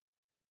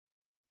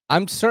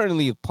 I'm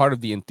certainly part of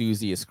the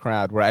enthusiast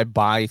crowd where I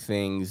buy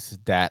things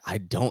that I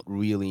don't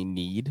really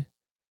need.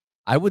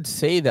 I would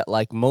say that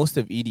like most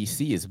of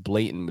EDC is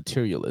blatant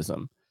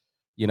materialism,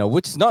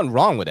 which is nothing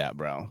wrong with that,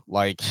 bro.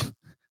 Like,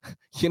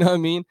 you know what I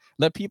mean?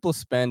 Let people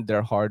spend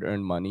their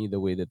hard-earned money the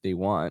way that they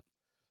want.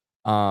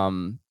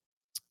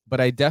 But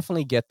I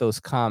definitely get those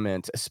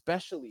comments,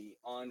 especially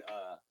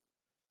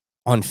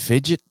on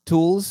fidget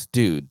tools,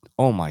 dude.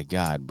 Oh my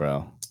God,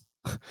 bro.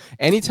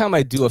 Anytime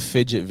I do a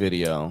fidget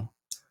video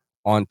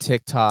on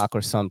TikTok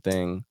or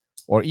something,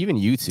 or even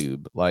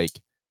YouTube, like,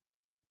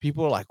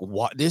 people are like,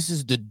 what? This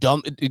is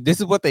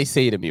what they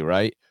say to me,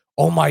 right?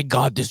 Oh my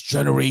God, this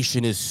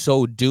generation is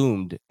so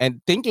doomed.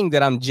 And thinking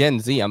that I'm Gen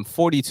Z, I'm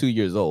 42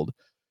 years old,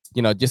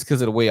 just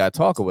because of the way I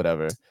talk or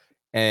whatever.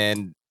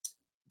 And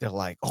they're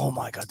like, oh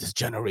my God, this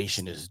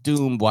generation is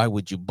doomed. Why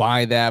would you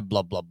buy that?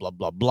 Blah, blah, blah,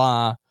 blah,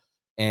 blah.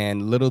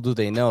 And little do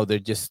they know, they're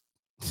just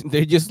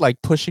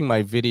like pushing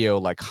my video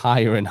like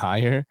higher and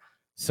higher.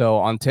 So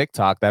on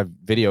TikTok, that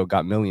video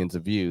got millions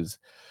of views.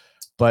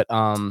 But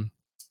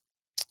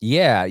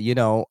yeah,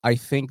 I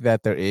think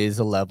that there is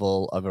a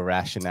level of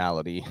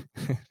irrationality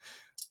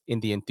in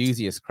the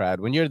enthusiast crowd.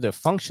 When you're the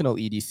functional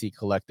EDC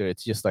collector,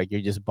 it's just like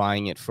you're just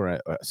buying it for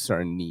a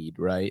certain need,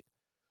 right?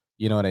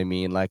 You know what I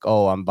mean? Like,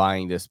 oh, I'm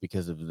buying this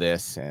because of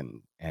this,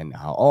 and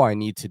how, oh, I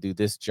need to do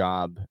this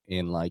job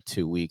in like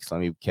 2 weeks. Let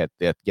me get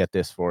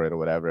this for it or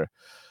whatever.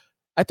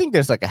 I think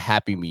there's like a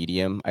happy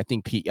medium. I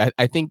think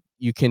I think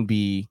you can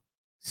be,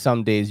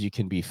 some days you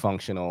can be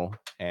functional,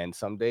 and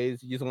some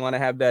days you just want to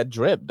have that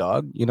drip,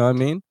 dog. You know what I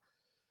mean?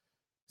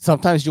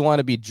 Sometimes you want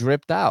to be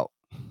dripped out.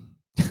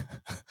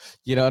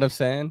 You know what I'm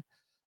saying?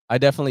 I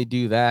definitely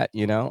do that,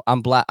 you know.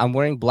 I'm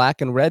wearing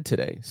black and red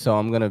today, so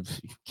I'm gonna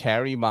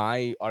carry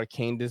my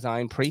Arcane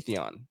Design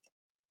Praytheon.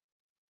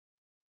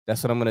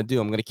 That's what I'm gonna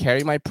do. I'm gonna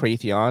carry my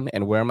Praytheon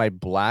and wear my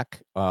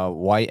black,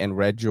 white, and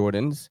red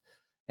Jordans,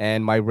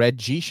 and my red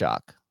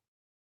G-Shock.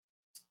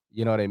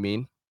 You know what I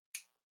mean?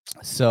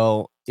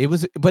 So it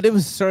was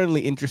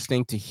certainly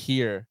interesting to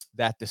hear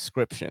that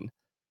description,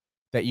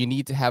 that you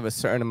need to have a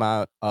certain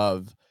amount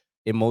of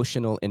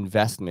emotional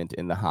investment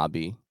in the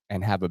hobby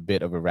and have a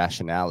bit of a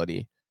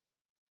rationality.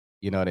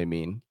 You know what I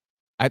mean?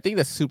 I think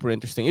that's super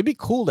interesting. It'd be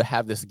cool to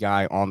have this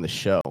guy on the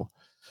show,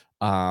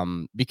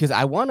 because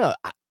I wanna.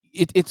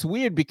 It's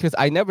weird because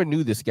I never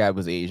knew this guy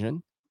was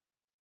Asian,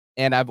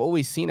 and I've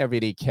always seen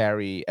Everyday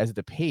Carry as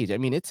the page. I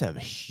mean, it's a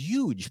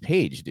huge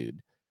page,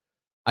 dude.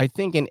 I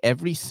think in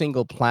every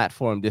single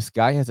platform, this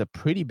guy has a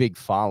pretty big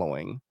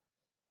following.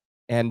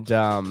 And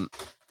oh,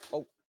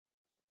 what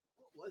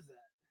was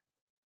that?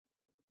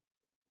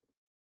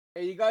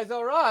 Hey, you guys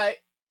all right?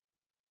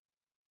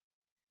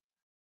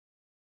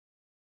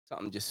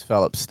 Something just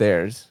fell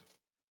upstairs.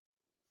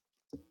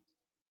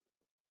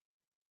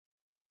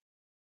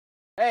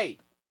 Hey,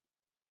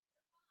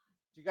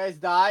 did you guys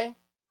die?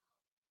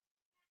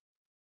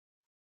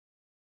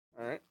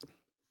 All right.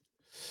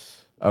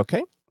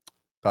 Okay.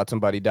 Thought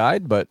somebody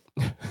died, but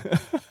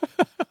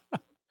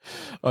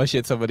oh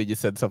shit, somebody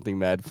just said something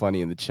mad funny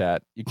in the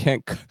chat. You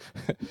can't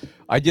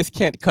I just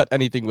can't cut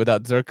anything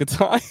without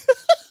Zerkatai.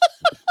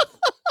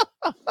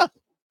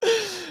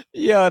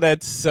 Yo,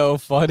 that's so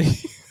funny.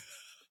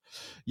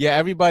 Yeah,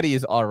 everybody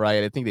is all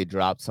right. I think they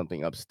dropped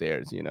something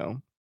upstairs, you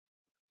know.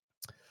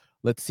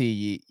 Let's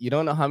see. You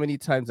don't know how many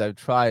times I've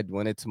tried.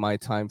 When it's my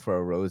time for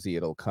a Rosie,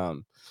 it'll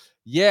come.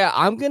 Yeah,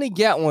 I'm gonna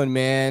get one,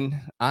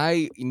 man.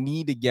 I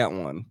need to get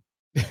one.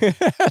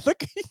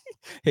 Look,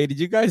 hey, did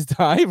you guys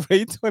die?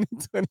 Ray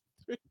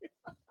 2023.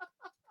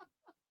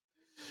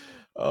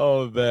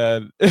 Oh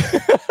man.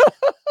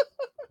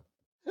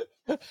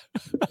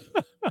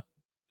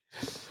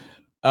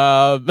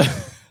 um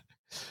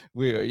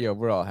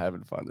we're all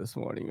having fun this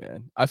morning,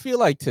 man. I feel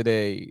like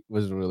today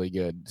was really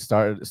good.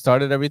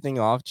 Started everything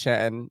off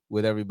chatting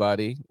with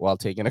everybody while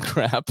taking a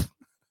crap.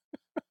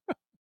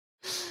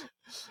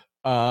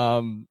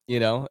 You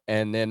know,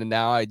 and then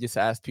now I just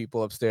asked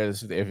people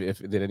upstairs if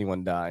did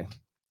anyone die.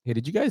 Hey,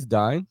 did you guys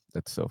die?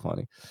 That's so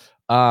funny.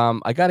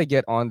 I got to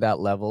get on that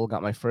level.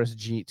 Got my first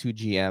two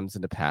GMs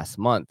in the past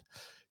month.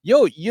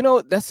 Yo, you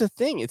know, that's the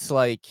thing. It's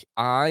like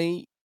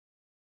I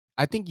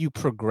think you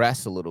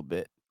progress a little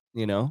bit,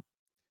 you know.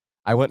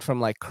 I went from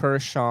like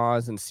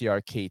Kershaw's and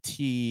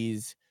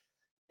CRKTs,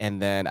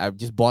 and then I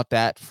just bought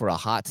that for a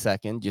hot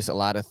second, just a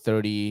lot of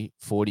 $30,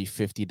 $40,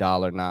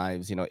 $50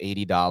 knives, you know,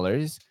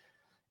 $80.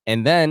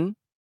 And then,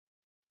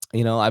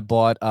 you know, I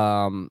bought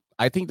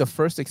I think the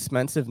first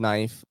expensive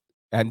knife,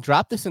 and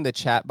drop this in the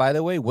chat by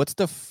the way. What's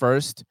the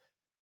first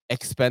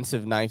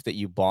expensive knife that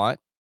you bought?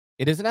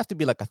 It doesn't have to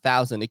be like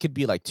 1,000. It could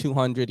be like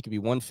 200. It could be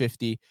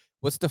 150.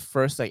 What's the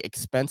first like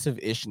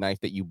expensive-ish knife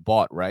that you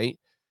bought, right?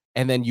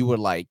 And then you were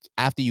like,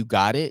 after you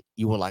got it,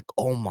 you were like,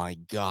 oh my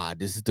God,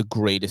 this is the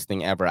greatest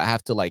thing ever. I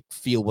have to like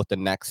feel what the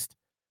next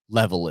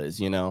level is,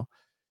 you know?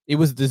 It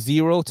was the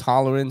zero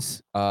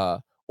tolerance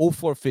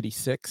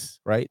 0456,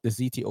 right? The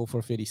ZT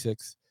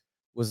 0456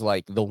 was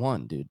like the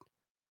one, dude.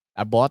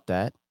 I bought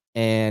that,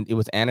 and it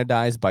was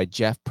anodized by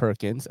Jeff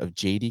Perkins of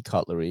JD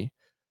Cutlery,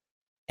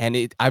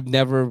 and I've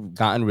never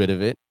gotten rid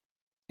of it.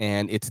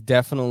 And it's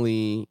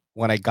definitely,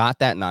 when I got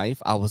that knife,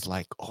 I was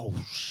like, oh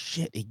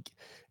shit,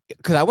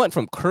 because I went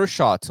from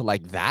Kershaw to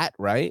like that,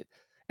 right?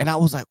 And I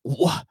was like,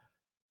 what?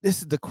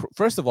 This is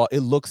first of all, it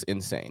looks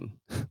insane,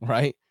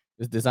 right?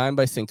 It's designed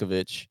by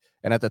Sinkovich,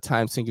 and at the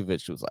time,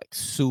 Sinkovich was like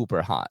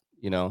super hot,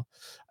 you know.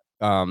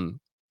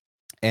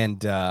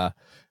 And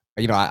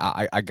you know,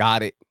 I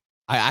got it.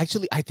 I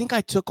think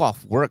I took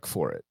off work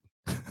for it.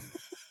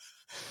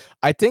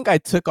 I think I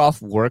took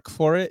off work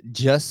for it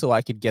just so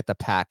I could get the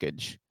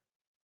package.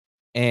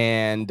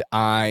 And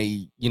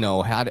I, you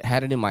know, had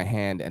it in my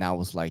hand, and I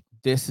was like,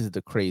 this is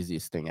the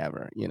craziest thing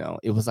ever. You know,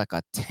 it was like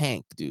a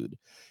tank, dude.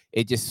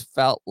 It just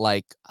felt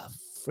like a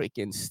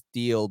freaking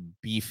steel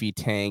beefy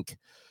tank.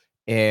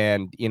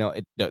 And you know,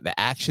 the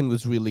action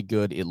was really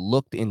good. It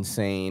looked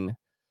insane.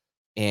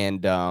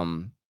 And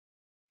I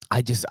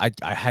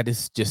had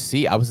to just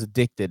see. I was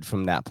addicted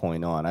from that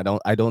point on.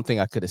 I don't think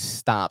I could have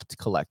stopped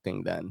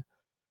collecting then.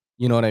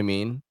 You know what I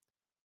mean?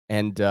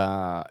 And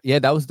yeah,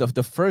 that was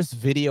the first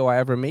video I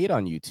ever made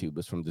on YouTube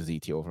was from the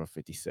ZT over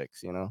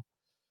 56, you know?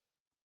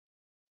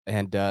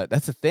 And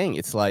that's the thing.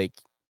 It's like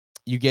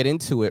you get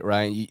into it,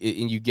 right?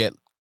 And you get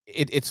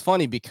it's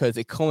funny because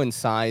it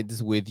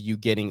coincides with you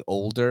getting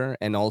older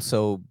and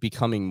also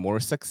becoming more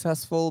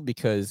successful,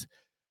 because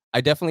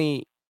I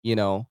definitely, you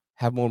know,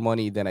 have more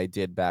money than I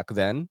did back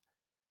then.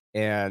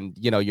 And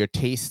you know, your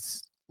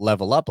tastes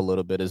level up a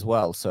little bit as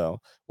well. So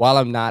while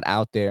I'm not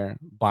out there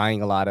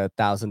buying a lot of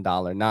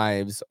 $1,000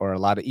 knives, or a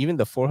lot of even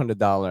the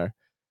 $400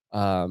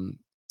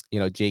 you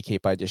know, J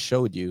cape I just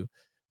showed you,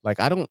 like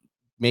I don't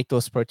make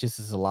those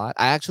purchases a lot.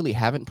 I actually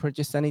haven't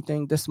purchased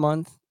anything this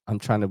month, I'm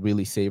trying to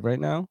really save right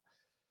now.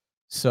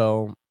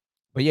 So,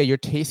 but yeah, your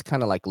taste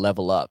kind of like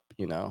level up,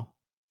 you know.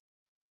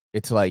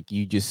 It's like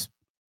you just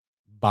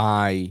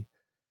buy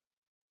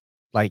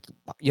like,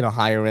 you know,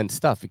 higher end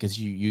stuff because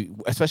you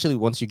especially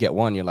once you get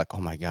one, you're like,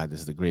 oh my god, this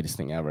is the greatest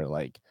thing ever.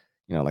 Like,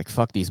 you know, like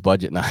fuck these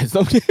budget knives.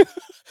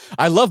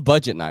 I love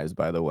budget knives,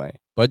 by the way.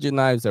 Budget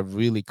knives have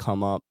really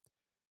come up,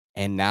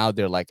 and now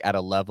they're like at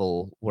a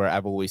level where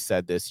I've always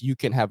said this: you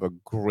can have a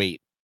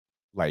great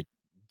like,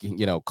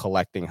 you know,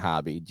 collecting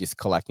hobby, just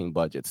collecting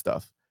budget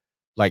stuff.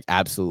 Like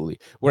absolutely.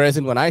 Whereas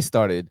in when I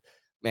started,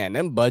 man,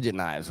 them budget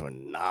knives were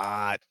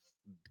not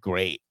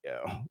great. You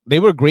know? They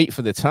were great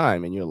for the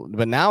time, and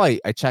but now I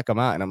check them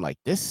out and I'm like,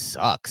 this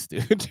sucks,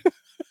 dude.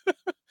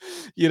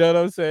 You know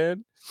what I'm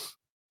saying?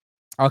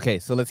 Okay,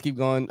 so let's keep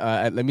going.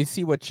 Let me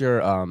see what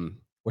your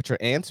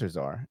answers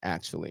are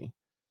actually.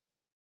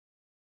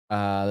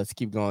 Let's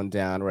keep going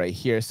down right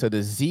here. So the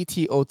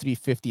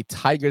ZT0350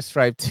 Tiger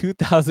Stripe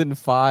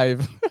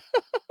 2005.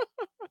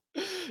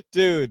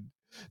 Dude,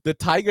 the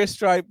Tiger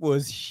Stripe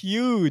was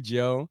huge,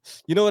 yo.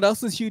 You know what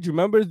else was huge?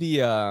 Remember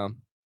the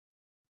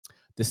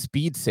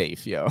Speed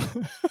Safe, yo,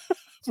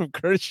 from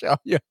Kershaw,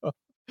 yo.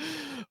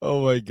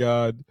 Oh my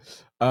god.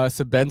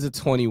 Sabenza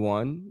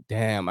 21.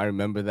 Damn, I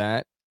remember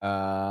that.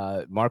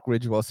 Mark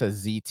Ridgewell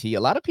says ZT. A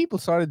lot of people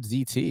started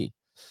ZT.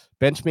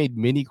 Benchmade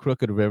Mini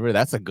Crooked River.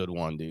 That's a good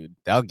one, dude.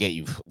 That'll get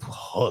you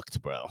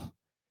hooked, bro.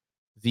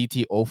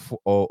 ZT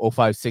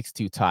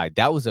 0562 Tide.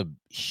 That was a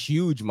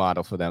huge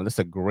model for them. That's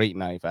a great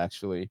knife,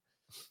 actually.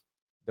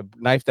 The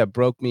knife that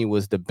broke me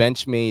was the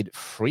Benchmade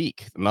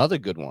Freak. Another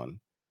good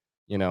one.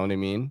 You know what I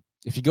mean?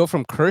 If you go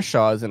from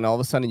Kershaw's and all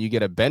of a sudden you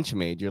get a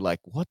Benchmade, you're like,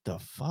 what the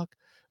fuck?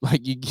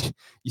 Like you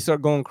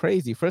start going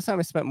crazy. First time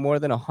I spent more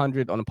than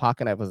 100 on a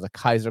pocket knife was a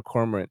Kaiser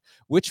Cormorant.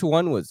 Which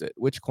one was it?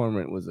 Which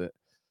Cormorant was it?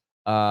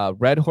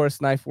 Red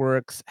Horse Knife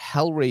Works,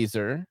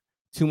 Hellraiser.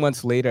 2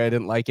 months later, I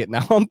didn't like it.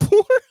 Now I'm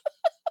poor.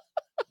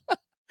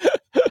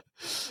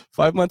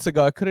 5 months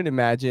ago, I couldn't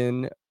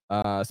imagine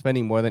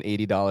spending more than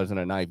 $80 on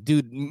a knife.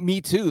 Dude, me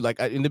too. Like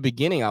in the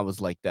beginning, I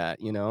was like that,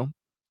 you know.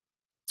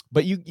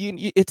 But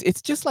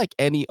it's just like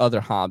any other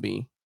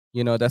hobby,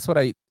 you know. That's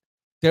what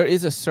there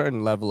is a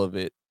certain level of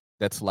it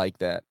that's like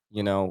that,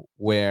 you know,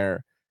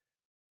 where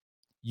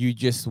you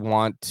just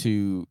want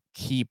to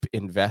keep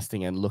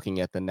investing and looking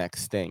at the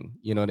next thing.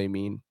 You know what I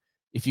mean?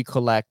 If you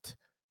collect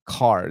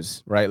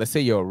cars, right? Let's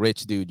say you're a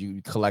rich dude,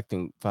 you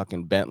collecting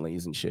fucking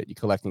Bentleys and shit. You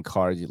collecting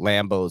cars,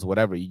 Lambos,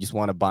 whatever. You just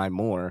want to buy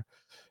more,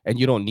 and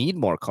you don't need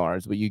more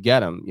cars, but you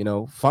get them. You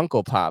know,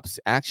 Funko Pops,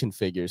 action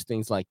figures,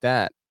 things like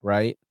that,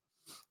 right?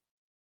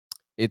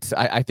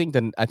 I think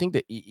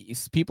that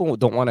people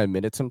don't want to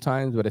admit it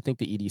sometimes, but I think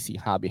the EDC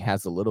hobby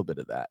has a little bit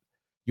of that.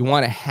 You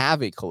want to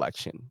have a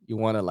collection. You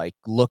want to like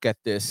look at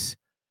this.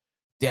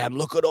 Damn,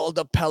 look at all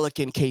the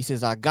Pelican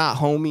cases I got,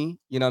 homie.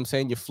 You know what I'm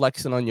saying? You're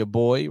flexing on your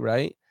boy,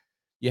 right?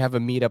 You have a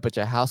meetup at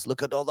your house.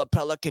 Look at all the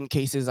Pelican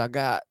cases I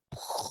got.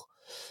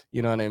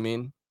 You know what I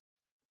mean?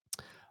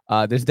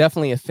 There's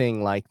definitely a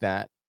thing like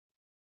that.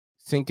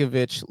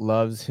 Sinkovich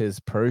loves his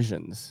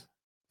Persians.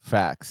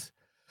 Facts.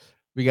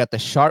 We got the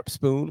Sharp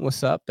Spoon.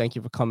 What's up? Thank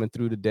you for coming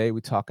through today. We're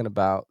talking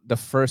about the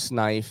first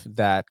knife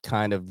that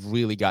kind of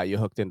really got you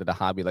hooked into the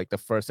hobby, like the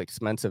first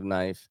expensive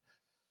knife.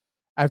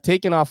 I've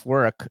taken off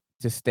work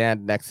to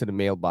stand next to the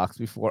mailbox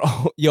before.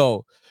 Oh,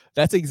 yo,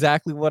 that's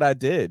exactly what I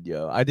did,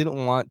 yo. I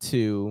didn't want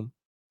to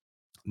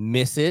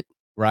miss it,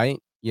 right?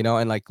 You know,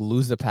 and like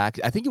lose the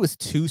package. I think it was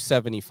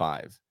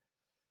 $275.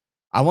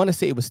 I want to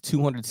say it was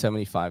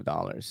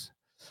 $275.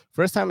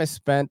 First time I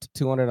spent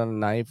 200 on a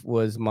knife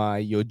was my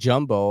Yo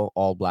Jumbo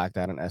all blacked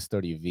out an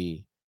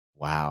S30V.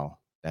 Wow,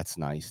 that's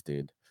nice,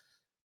 dude.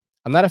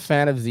 I'm not a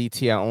fan of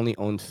ZT. I only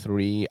owned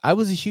 3. I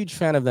was a huge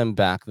fan of them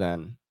back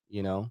then,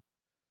 you know,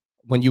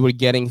 when you were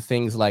getting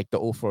things like the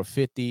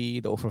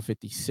 0450, the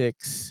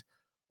 0456,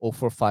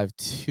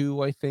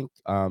 0452, I think,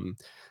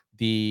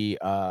 the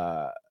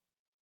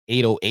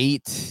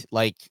 808,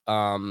 like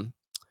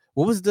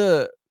what was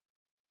the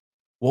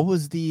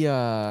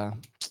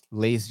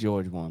Lace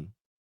George one?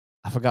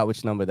 I forgot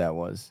which number that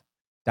was.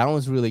 That one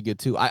was really good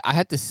too. I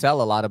had to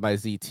sell a lot of my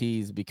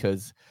ZTs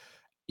because,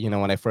 you know,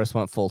 when I first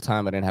went full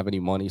time, I didn't have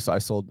any money, so I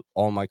sold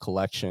all my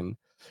collection.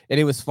 And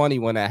it was funny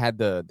when I had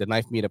the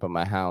knife meetup at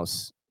my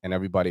house, and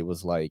everybody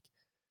was like,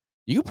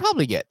 "You could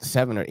probably get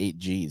 7 or 8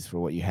 Gs for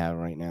what you have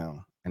right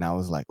now." And I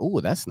was like, "Oh,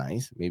 that's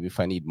nice. Maybe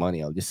if I need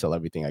money, I'll just sell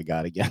everything I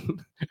got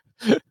again."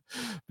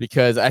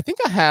 Because I think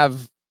I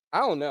have, I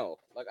don't know,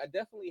 like I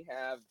definitely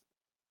have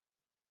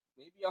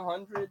maybe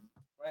 100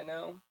 right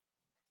now.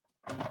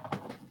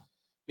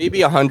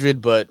 Maybe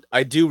 100, but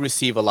I do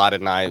receive a lot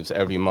of knives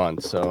every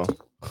month. So,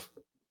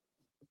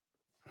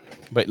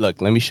 but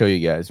look, let me show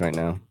you guys right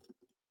now,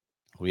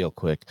 real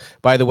quick.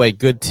 By the way,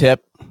 good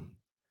tip: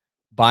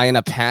 buy an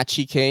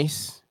Apache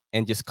case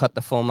and just cut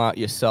the foam out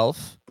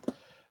yourself.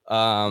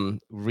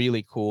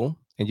 Really cool,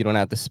 and you don't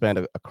have to spend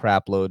a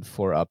crap load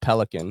for a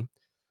Pelican.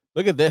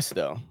 Look at this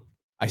though.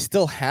 I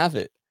still have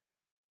it.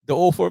 The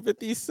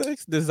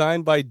 0456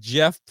 designed by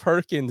Jeff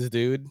Perkins,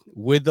 dude,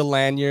 with the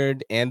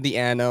lanyard and the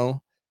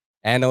ano.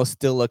 Anno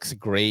still looks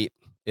great.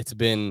 It's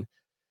been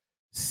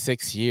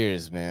 6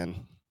 years,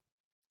 man.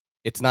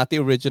 It's not the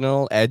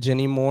original edge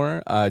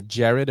anymore.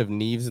 Jared of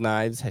Neves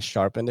Knives has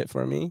sharpened it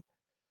for me.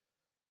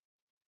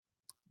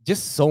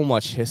 Just so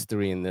much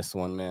history in this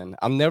one, man.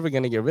 I'm never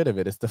gonna get rid of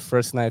it. It's the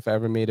first knife I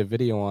ever made a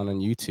video on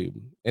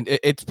YouTube, and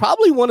it's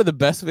probably one of the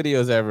best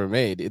videos I ever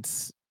made.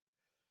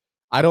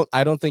 I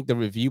don't think the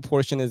review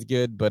portion is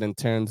good, but in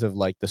terms of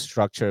like the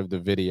structure of the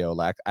video,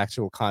 like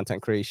actual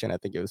content creation, I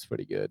think it was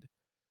pretty good.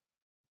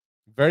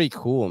 Very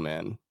cool,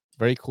 man.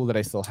 Very cool that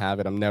I still have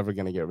it. I'm never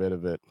gonna get rid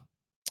of it.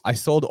 I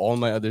sold all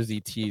my other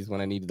ZTs when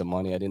I needed the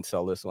money. I didn't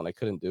sell this one. I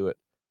couldn't do it.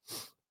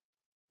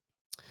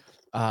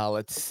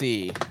 Let's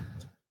see.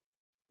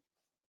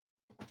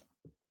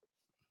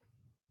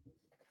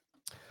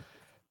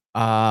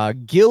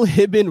 Gil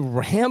Hibben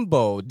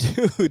Rambo,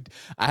 dude.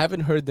 I haven't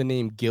heard the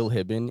name Gil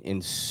Hibben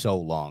in so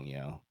long,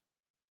 yo.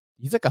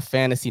 He's like a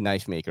fantasy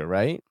knife maker,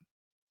 right?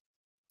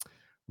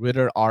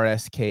 Ritter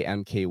RSK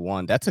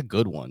MK1. That's a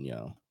good one,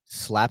 yo.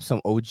 Slap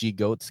some OG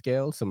goat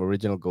scales, some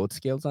original goat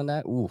scales on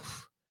that.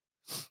 Oof.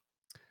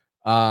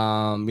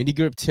 Mini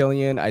Grip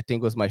Tillion, I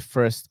think, was my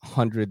first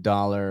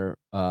 $100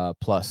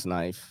 plus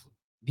knife.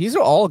 These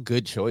are all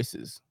good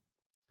choices.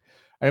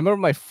 I remember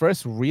my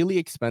first really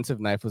expensive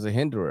knife was a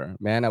Hinderer.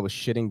 Man, I was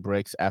shitting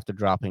bricks after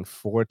dropping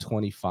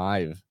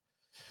 $425.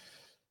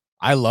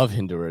 I love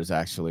Hinderers,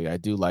 actually. I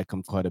do like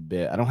them quite a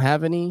bit. I don't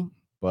have any,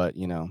 but,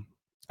 you know,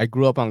 I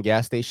grew up on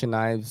gas station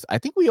knives. I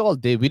think we all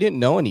did. We didn't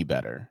know any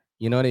better.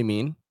 You know what I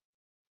mean?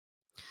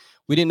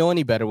 We didn't know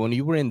any better when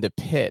we were in the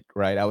pit,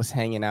 right? I was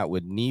hanging out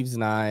with Neves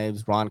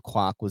Knives. Ron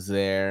Kwok was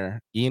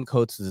there. Ian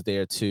Coates was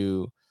there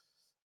too.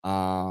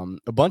 A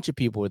bunch of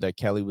people were there.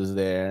 Kelly was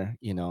there.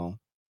 You know,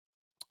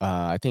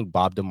 I think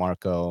Bob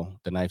DeMarco,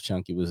 the knife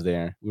junkie, was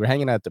there. We were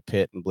hanging out at the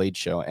pit and Blade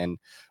Show, and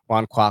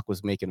Ron Kwok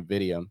was making a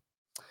video,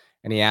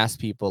 and he asked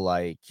people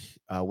like,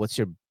 "What's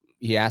your?"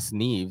 He asked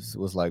Neves,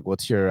 was like,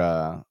 "What's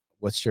your?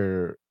 What's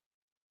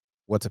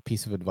a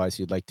piece of advice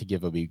you'd like to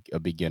give a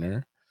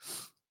beginner?"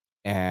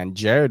 And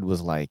Jared was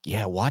like,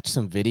 "Yeah, watch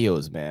some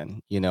videos,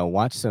 man. You know,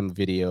 watch some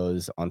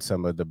videos on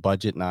some of the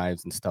budget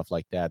knives and stuff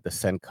like that. The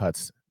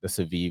Sencuts, the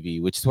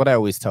Civivi, which is what I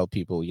always tell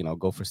people. You know,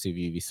 go for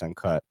Civivi,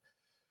 Sencut,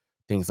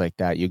 things like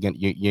that.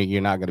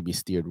 You're not gonna be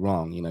steered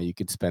wrong. You know, you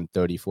could spend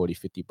 30, 40,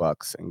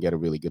 $50 and get a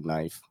really good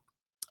knife."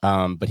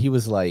 But he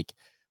was like,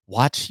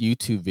 "Watch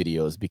YouTube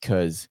videos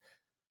because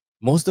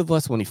most of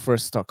us, when we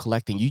first start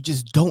collecting, you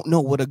just don't know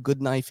what a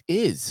good knife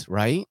is,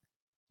 right?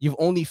 You've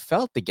only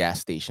felt the gas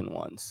station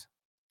ones,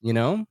 you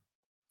know."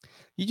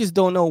 You just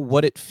don't know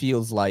what it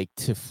feels like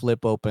to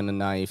flip open a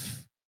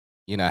knife,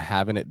 you know,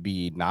 having it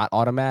be not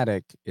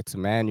automatic, it's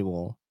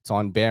manual, it's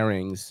on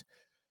bearings,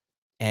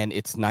 and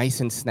it's nice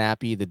and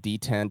snappy. The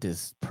detent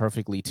is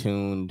perfectly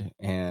tuned,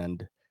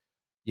 and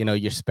you know,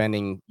 you're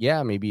spending,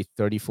 yeah, maybe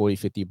 30, 40,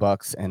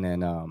 $50, and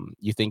then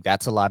you think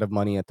that's a lot of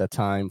money at the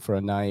time for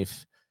a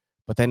knife.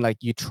 But then like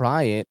you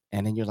try it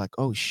and then you're like,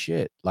 oh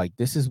shit, like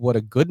this is what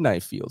a good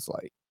knife feels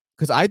like.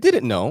 Because I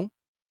didn't know.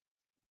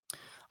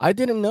 I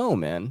didn't know,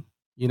 man.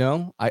 You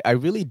know, I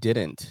really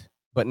didn't.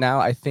 But now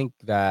I think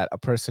that a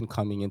person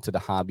coming into the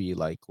hobby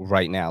like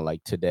right now,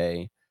 like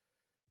today,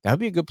 that would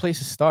be a good place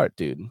to start,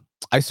 dude.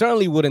 I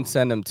certainly wouldn't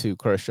send them to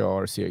Kershaw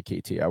or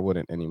CRKT. I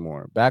wouldn't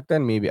anymore. Back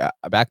then, maybe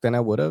back then I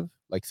would have,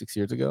 like 6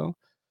 years ago.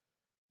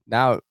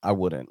 Now I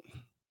wouldn't,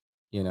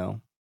 you know.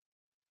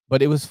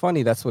 But it was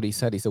funny. That's what he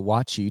said. He said,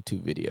 watch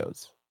YouTube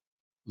videos,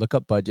 look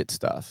up budget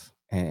stuff,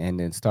 and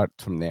then start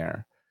from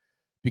there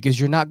because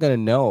you're not gonna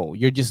know.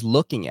 You're just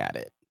looking at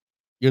it.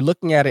 You're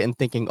looking at it and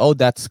thinking, "Oh,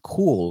 that's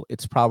cool.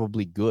 It's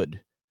probably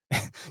good."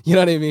 You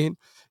know what I mean?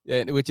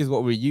 And which is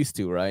what we're used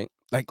to, right?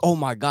 Like, "Oh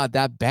my god,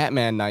 that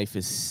Batman knife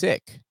is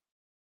sick."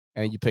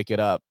 And you pick it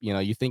up, you know,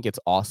 you think it's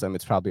awesome.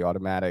 It's probably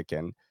automatic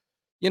and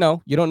you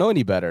know, you don't know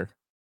any better,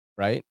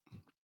 right?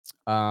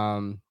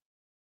 Um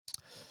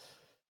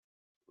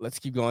let's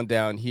keep going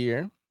down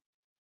here.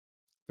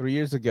 3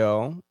 years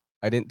ago,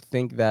 I didn't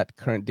think that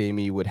current day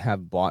me would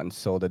have bought and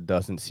sold a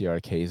dozen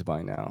CRKs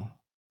by now.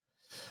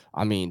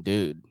 I mean,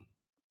 dude,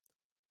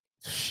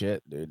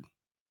 shit, dude.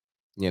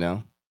 You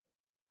know,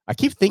 I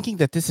keep thinking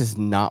that this is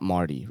not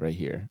Marty right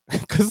here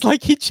because,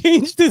 like, he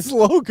changed his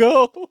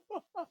logo.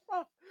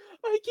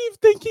 I keep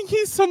thinking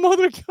he's some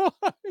other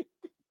guy,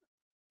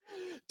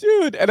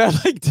 dude, and I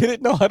like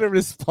didn't know how to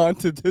respond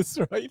to this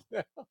right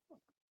now.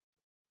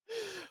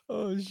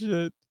 Oh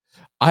shit!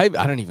 I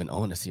don't even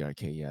own a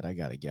CRK yet. I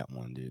gotta get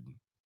one, dude.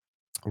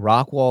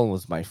 Rockwall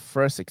was my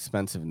first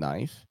expensive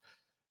knife.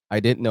 I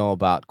didn't know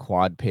about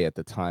quad pay at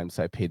the time,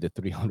 so I paid the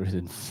 300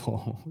 in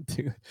full,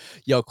 dude.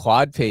 Yo,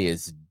 quad pay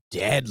is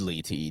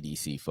deadly to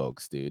EDC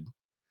folks, dude.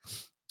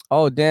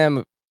 Oh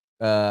damn,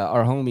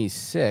 our homie's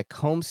sick.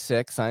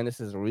 Homesick. Sinus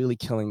is really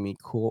killing me.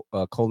 Cool,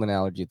 cold and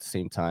allergy at the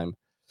same time,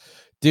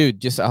 dude.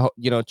 Just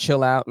you know,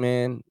 chill out,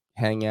 man.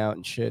 Hang out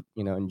and shit.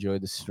 You know, enjoy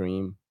the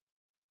stream.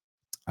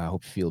 I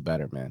hope you feel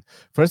better, man.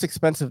 First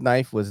expensive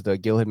knife was the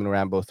Gilham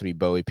Rambo 3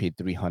 Bowie. Paid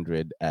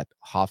 300 at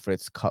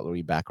Hoffritz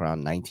Cutlery back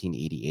around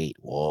 1988.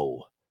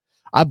 Whoa.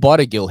 I bought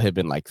a Gil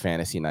Hibben like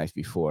fantasy knife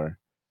before.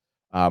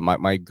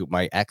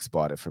 My ex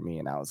bought it for me,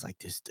 and I was like,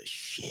 "This is the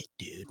shit,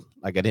 dude!"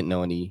 Like, I didn't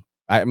know any.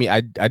 I mean,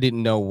 I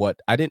didn't know what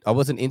I didn't. I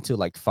wasn't into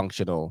like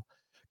functional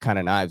kind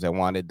of knives. I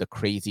wanted the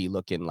crazy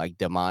looking like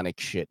demonic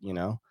shit,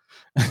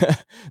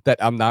 that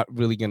I'm not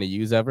really gonna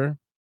use ever.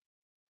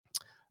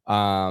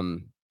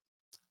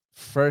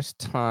 First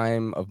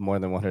time of more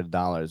than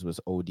 $100 was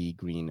OD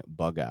Green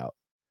Bug Out.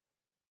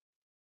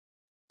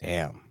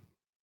 Damn.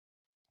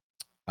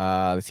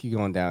 Let's keep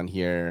going down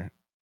here.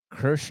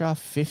 Kershaw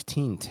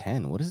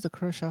 1510. What is the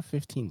Kershaw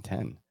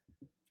 1510?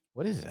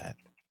 What is that?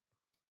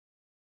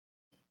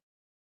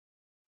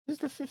 What is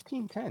the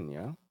 1510,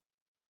 yo?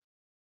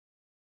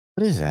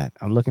 What is that?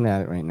 I'm looking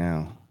at it right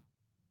now.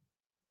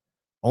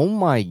 Oh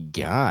my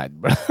god,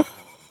 bro.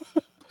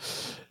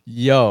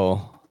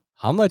 Yo,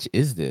 how much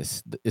is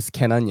this? It's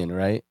Ken Onion,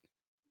 right?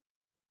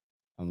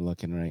 I'm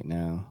looking right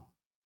now.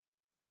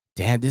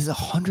 Damn, this is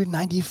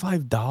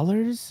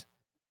 $195?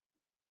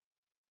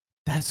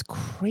 That's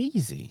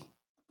crazy.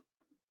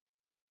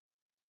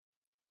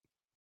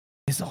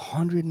 It's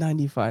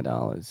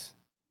 $195.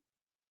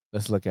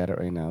 Let's look at it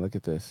right now. Look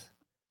at this.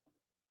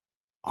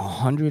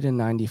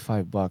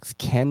 $195.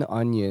 Ken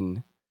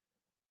Onion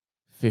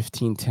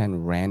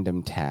 1510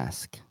 random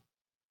task.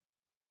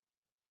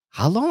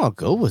 How long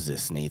ago was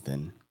this,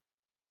 Nathan?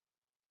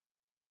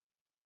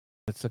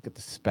 Let's look at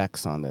the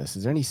specs on this.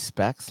 Is there any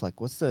specs?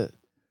 Like, what's the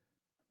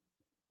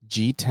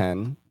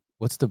G10?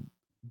 What's the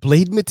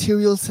blade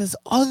material? Says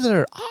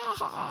other.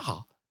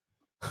 Ah!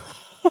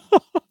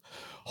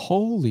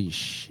 Holy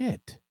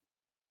shit.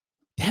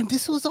 Damn,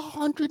 this was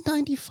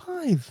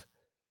 $195.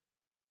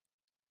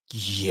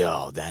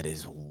 Yo, that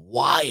is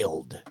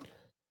wild.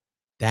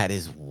 That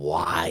is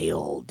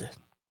wild.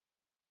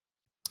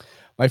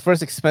 My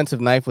first expensive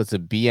knife was a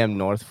BM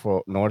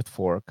North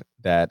Fork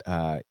that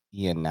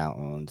Ian now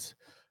owns.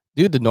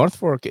 Dude, the North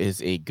Fork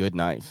is a good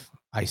knife.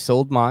 I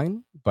sold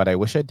mine, but I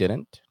wish I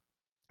didn't.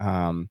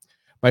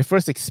 My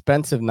first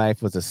expensive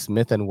knife was a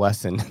Smith &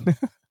 Wesson.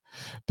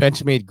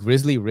 Benchmade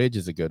Grizzly Ridge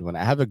is a good one.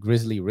 I have a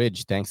Grizzly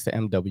Ridge thanks to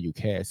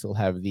MWK. I still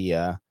have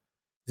the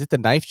is it the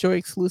Knife Joy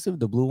exclusive,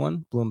 the blue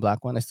one, blue and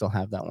black one? I still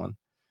have that one.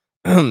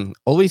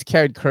 Always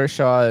carried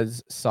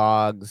Kershaw's,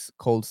 Sogs,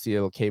 Cold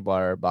Steel,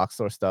 K-Bar, box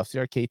store stuff.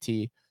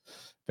 CRKT,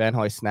 Van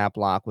Hoy Snap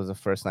Lock was the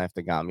first knife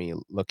that got me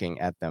looking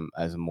at them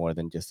as more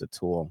than just a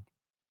tool.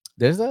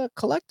 There's a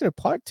collector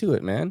part to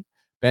it, man.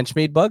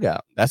 Benchmade Bug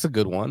Out. That's a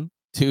good one.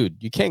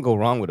 Dude, you can't go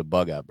wrong with a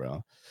Bug Out,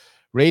 bro.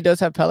 Ray does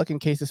have Pelican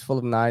cases full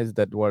of knives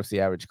that dwarfs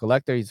the average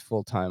collector. He's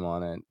full-time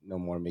on it. No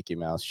more Mickey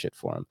Mouse shit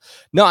for him.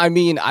 No, I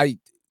mean, I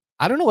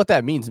don't know what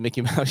that means,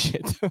 Mickey Mouse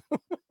shit.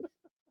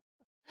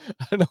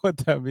 I don't know what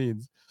that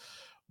means.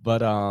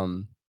 But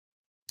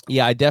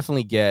yeah, I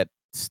definitely get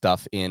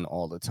stuff in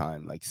all the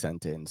time, like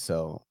sent in.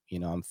 So,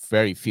 I'm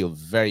feel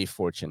very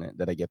fortunate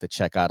that I get to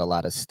check out a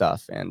lot of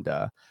stuff, and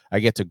I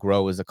get to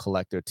grow as a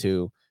collector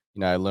too.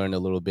 I learned a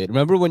little bit.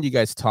 Remember when you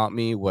guys taught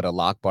me what a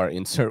lock bar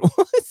insert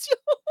was?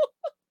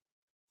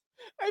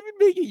 I've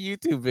been making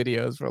YouTube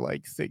videos for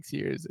like 6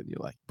 years, and you're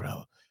like,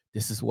 bro,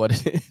 this is what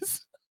it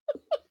is.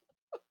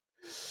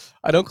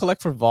 I don't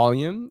collect for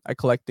volume. I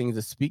collect things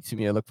that speak to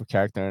me. I look for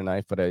character in a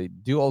knife, but I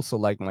do also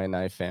like my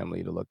knife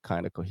family to look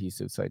kind of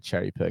cohesive, so I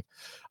cherry pick.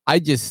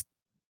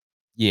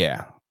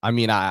 Yeah. I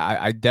mean,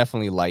 I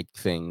definitely like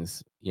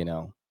things,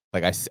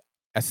 like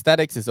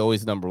aesthetics is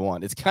always number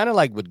one. It's kind of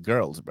like with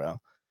girls, bro.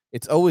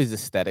 It's always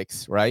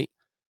aesthetics, right?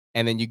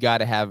 And then you got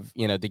to have,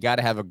 they got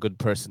to have a good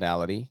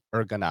personality,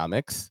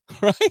 ergonomics,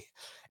 right?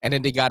 And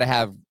then they got to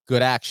have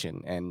good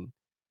action. And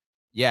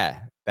yeah,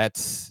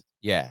 that's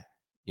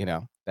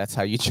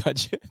how you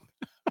judge it.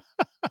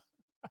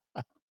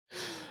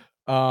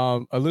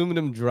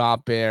 Aluminum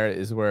drop bear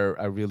is where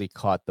I really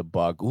caught the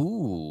bug.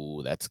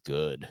 Ooh, that's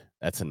good.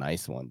 That's a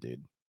nice one,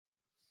 dude.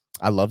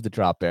 I love the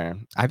drop bear.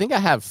 I think I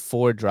have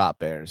 4 drop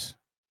bears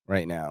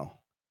right now.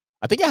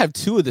 I think I have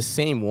 2 of the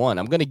same one.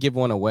 I'm gonna give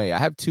one away. I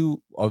have 2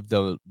 of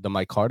the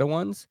micarta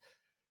ones.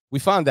 We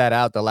found that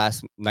out the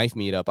last knife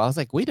meetup. I was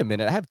like, wait a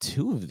minute, I have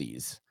 2 of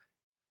these.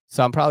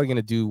 So I'm probably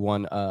gonna do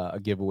one a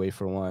giveaway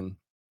for one.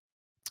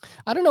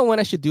 I don't know when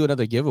I should do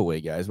another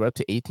giveaway, guys. We're up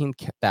to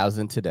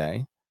 18,000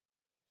 today.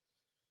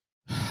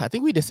 I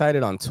think we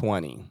decided on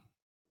 20.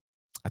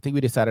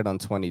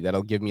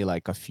 That'll give me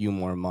like a few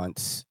more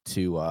months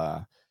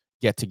to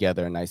get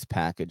together a nice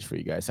package for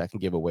you guys. I can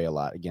give away a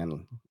lot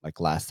again,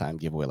 like last time,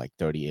 give away like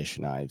 30-ish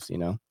knives.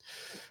 I'm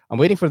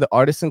waiting for the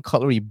artisan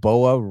cutlery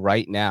boa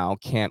right now.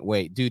 Can't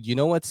wait, dude. You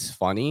know what's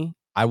funny?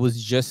 I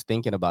was just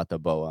thinking about the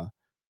boa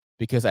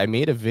because I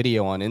made a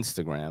video on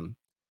Instagram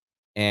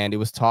and it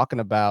was talking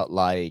about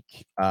like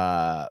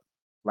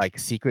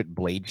secret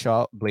blade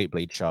show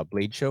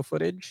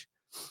footage.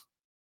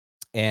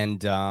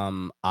 And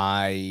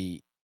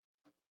I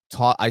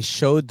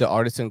showed the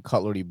artisan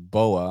cutlery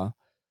boa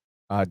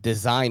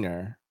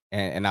designer,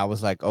 and I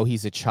was like, oh,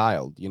 he's a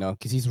child,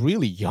 because he's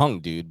really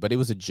young, dude. But it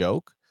was a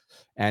joke,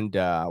 and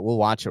we'll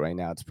watch it right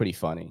now. It's pretty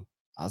funny.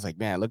 I was like,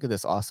 man, look at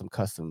this awesome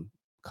custom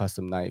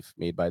knife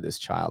made by this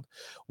child.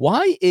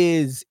 Why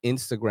is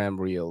Instagram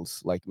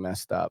Reels like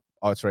messed up?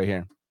 Oh, it's right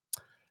here.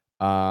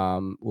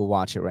 We'll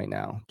watch it right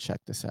now.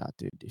 Check this out,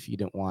 dude. If you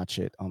didn't watch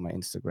it on my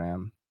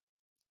Instagram.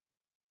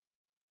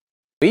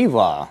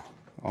 Viva.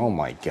 Oh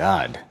my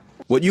God.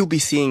 What you'll be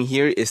seeing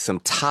here is some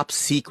top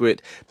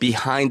secret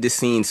behind the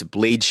scenes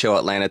Blade Show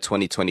Atlanta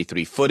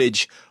 2023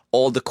 footage.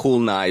 All the cool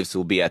knives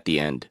will be at the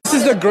end. This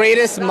is the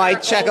greatest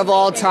mic check of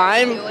all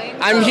time.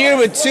 I'm here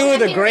with two of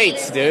the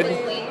greats, dude.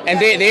 And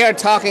they are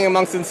talking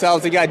amongst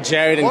themselves. We got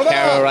Jared and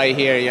Carol right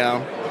here, yo.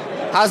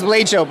 How's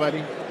Blade Show,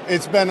 buddy?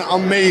 It's been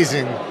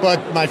amazing,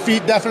 but my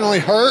feet definitely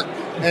hurt,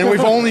 and we've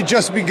only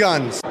just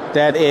begun.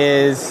 That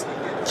is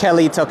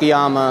Kelly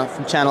Tokiyama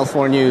from Channel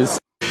 4 News.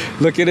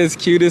 Look at as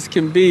cute as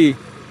can be.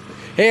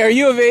 Hey, are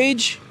you of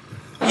age?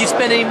 You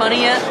spend any money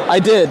yet? I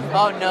did.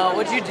 Oh no,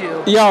 what'd you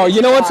do? Yo,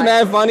 you know what's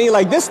mad funny?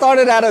 Like, this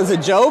started out as a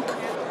joke.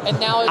 And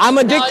now I'm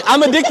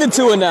addicted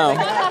to it now.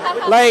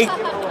 Like,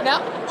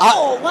 now?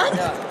 Oh, what?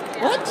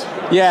 What?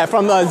 Yeah,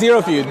 from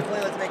Zero Feud.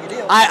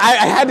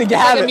 I had to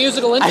have Like it. a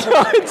musical I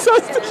instrument. know,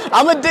 it's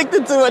I'm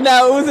addicted to it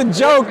now. It was a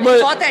joke, You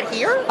but bought that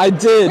here? I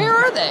did. Where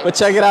are they? But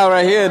check it out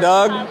right here,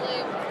 dog.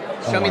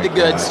 Show me the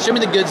goods. Show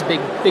me the goods, big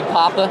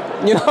papa.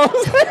 You know what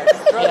I'm saying?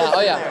 Yeah,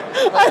 oh yeah.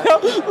 I know.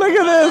 Look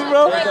at this,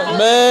 bro.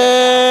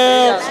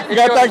 Man, you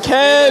got that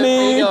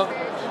candy.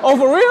 Oh,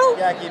 for real?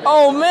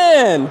 Oh,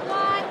 man.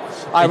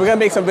 All right, we're going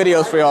to make some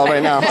videos for y'all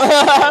right now.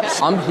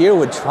 I'm here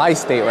with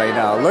Tri-State right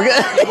now. Look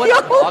at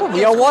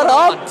yo, what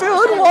up, dude?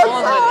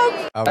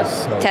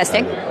 What's up?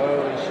 Testing.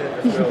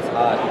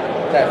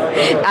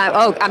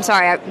 Oh, I'm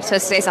sorry. I'm supposed to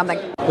say something.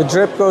 The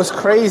drip goes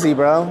crazy,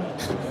 bro.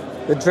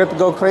 The drip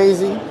go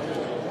crazy.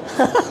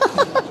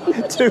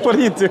 Dude, what are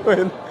you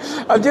doing?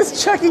 I'm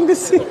just checking to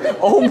see.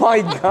 Oh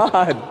my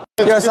God.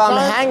 Yo, so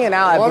I'm hanging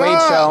out at Blade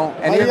Show,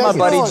 and here's my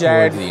buddy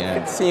Jared.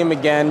 Good to see him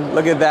again.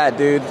 Look at that,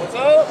 dude.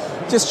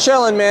 Just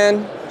chilling,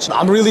 man.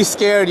 I'm really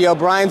scared, yo.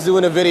 Brian's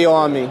doing a video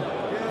on me.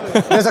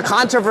 There's a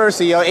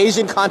controversy, yo.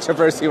 Asian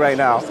controversy right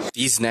now.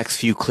 These next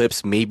few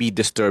clips may be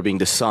disturbing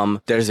to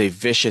some. There's a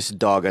vicious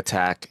dog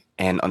attack,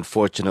 and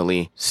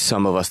unfortunately,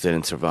 some of us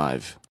didn't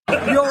survive.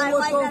 That's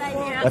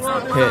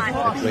the pit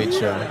at Blade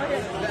Show.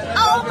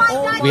 Oh my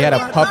God! We had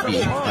a puppy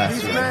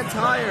last year.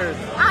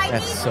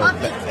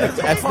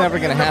 That's never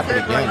gonna happen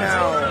again.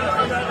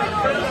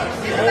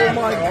 Oh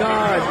my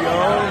God,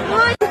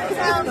 yo!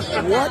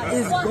 What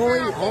is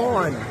going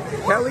on?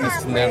 Kelly's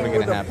It's never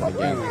gonna happen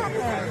again.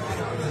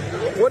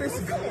 What's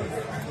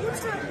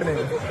happening?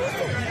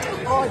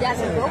 Oh, that's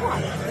a good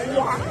one.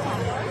 Yeah,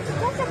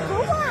 that's a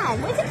good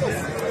one. Look at this.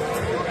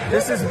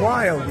 This is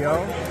wild,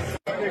 yo.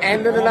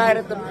 End of the night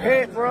at the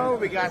pit, bro.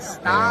 We got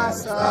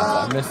stars.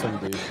 I miss him,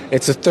 dude.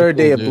 It's the third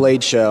day of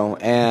Blade Show,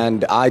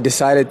 and I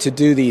decided to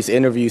do these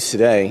interviews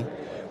today.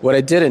 What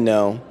I didn't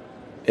know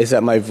is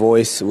that my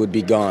voice would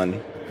be gone.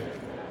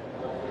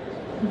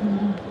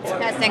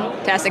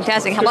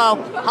 Testing. Hello.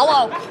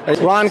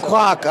 Ron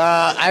Kwok,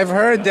 I've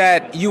heard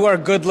that you are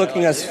good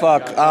looking as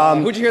fuck.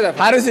 Who'd you hear that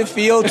from? How does it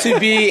feel to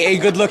be a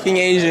good looking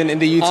Asian in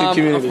the YouTube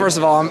community? First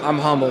of all, I'm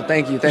humble.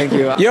 Thank you.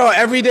 Yo,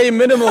 everyday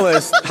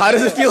minimalist. How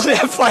does it feel to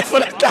have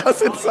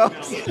 500,000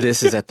 subs?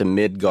 This is at the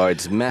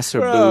Midgard's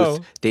Messer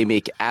booth. They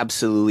make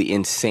absolutely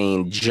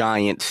insane,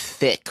 giant,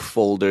 thick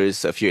folders.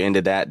 So if you're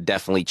into that,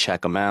 definitely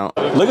check them out.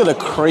 Look at the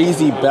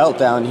crazy belt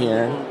down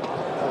here.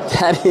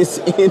 That is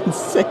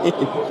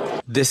insane.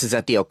 This is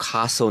at the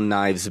Ocaso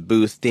Knives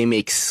booth. They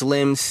make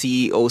slim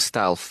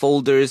CEO-style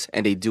folders,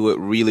 and they do it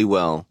really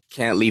well.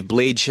 Can't leave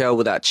Blade Show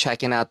without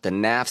checking out the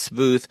NAFS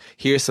booth.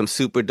 Here's some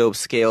super dope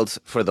scales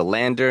for the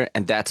lander,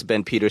 and that's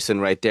Ben Peterson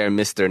right there,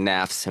 Mr.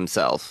 NAFS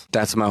himself.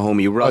 That's my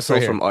homie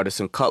Russell from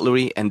Artisan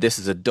Cutlery, and this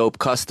is a dope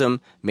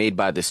custom made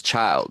by this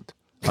child.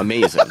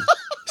 Amazing.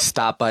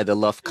 Stop by the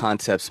Luff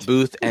Concepts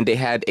booth, and they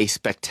had a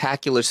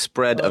spectacular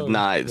spread of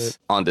knives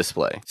on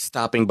display.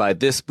 Stopping by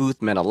this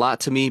booth meant a lot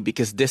to me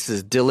because this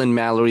is Dylan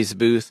Mallory's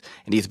booth,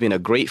 and he's been a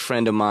great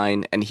friend of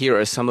mine, and here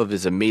are some of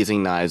his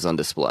amazing knives on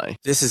display.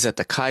 This is at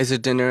the Kaiser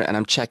dinner, and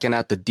I'm checking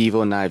out the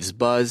Devo Knives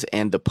Buzz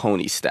and the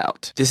Pony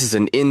Stout. This is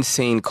an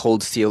insane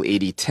Cold Steel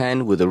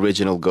 8010 with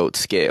original goat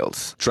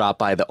scales. Drop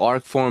by the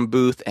Arcform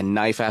booth, and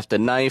knife after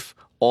knife,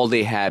 all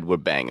they had were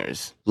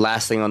bangers.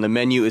 Last thing on the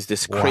menu is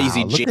this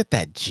crazy... Look at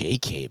that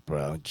JK,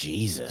 bro.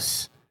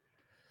 Jesus.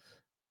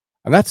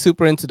 I'm not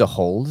super into the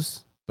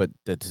holes, but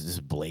this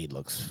blade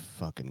looks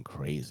fucking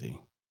crazy.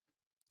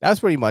 That's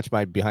pretty much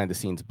my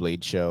behind-the-scenes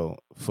Blade Show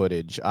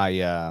footage.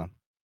 I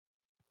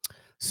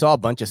saw a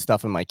bunch of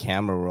stuff in my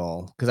camera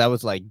roll because I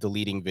was, like,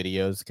 deleting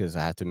videos because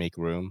I had to make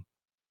room.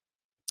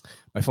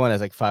 My phone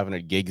has, like,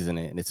 500 gigs in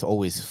it, and it's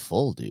always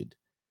full, dude.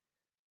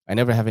 I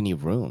never have any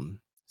room.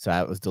 So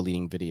I was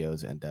deleting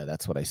videos, and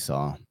that's what I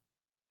saw.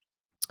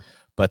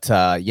 But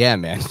yeah,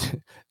 man,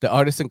 the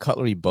Artisan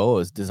Cutlery bow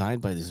is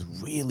designed by this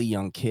really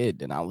young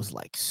kid, and I was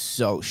like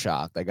so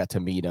shocked. I got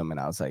to meet him, and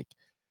I was like,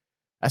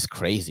 "That's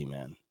crazy,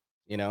 man."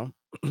 You know.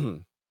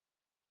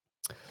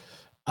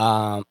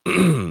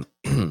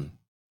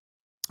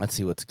 Let's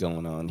see what's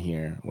going on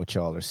here. What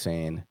y'all are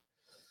saying.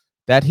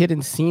 That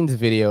hidden scenes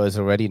video is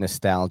already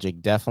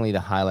nostalgic. Definitely the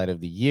highlight of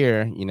the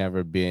year. You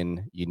never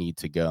been. You need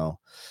to go.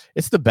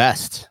 It's the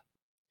best.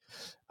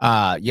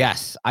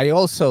 Yes, I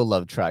also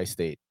love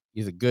Tri-State.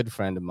 He's a good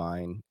friend of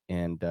mine,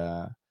 and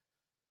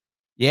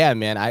yeah,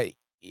 man,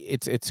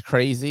 it's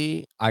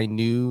crazy. I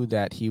knew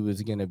that he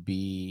was gonna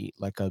be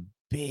like a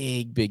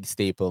big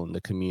staple in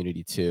the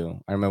community too.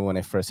 I remember when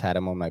I first had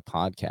him on my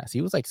podcast,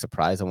 he was like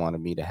surprised I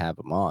wanted me to have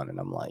him on, and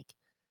I'm like,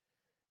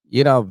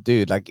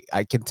 dude, like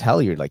I can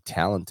tell you're like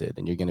talented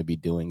and you're gonna be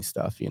doing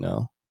stuff.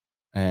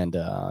 And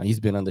he's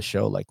been on the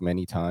show like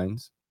many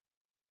times.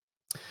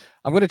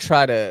 I'm gonna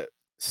try to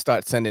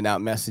start sending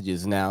out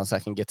messages now so I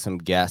can get some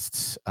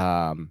guests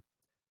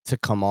to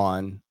come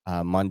on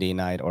Monday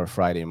night or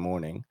Friday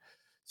morning,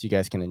 so you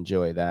guys can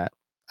enjoy that.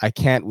 I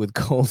can't with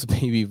Cole's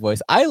baby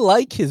voice. I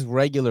like his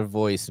regular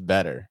voice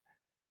better.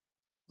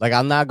 Like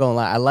I'm not gonna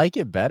lie, I like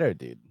it better,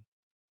 dude.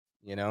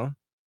 You know.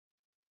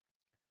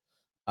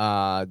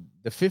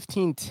 The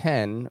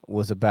 1510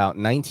 was about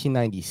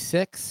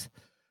 1996.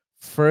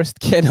 First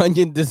Ken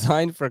Onion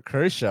design for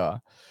Kershaw.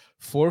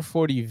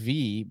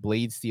 440V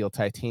blade steel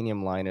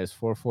titanium liners.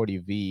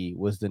 440V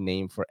was the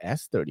name for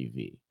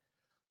S30V.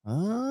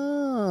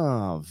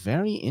 Oh,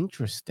 very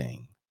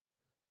interesting.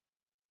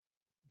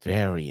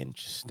 Very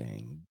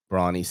interesting.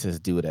 Brawny says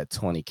do it at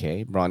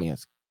 20K. Brawny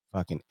has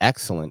fucking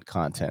excellent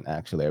content,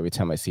 actually. Every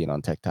time I see it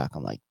on TikTok,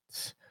 I'm like,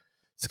 this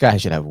guy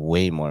should have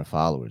way more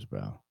followers,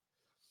 bro.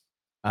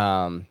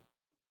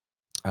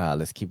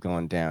 Let's keep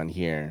going down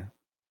here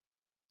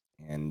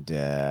and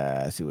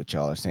see what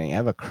y'all are saying. I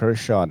have a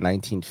Kershaw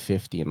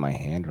 1950 in my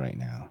hand right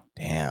now.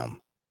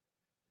 Damn.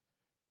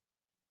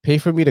 Pay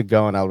for me to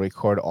go and I'll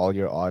record all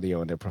your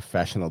audio in a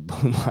professional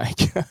boom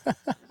mic.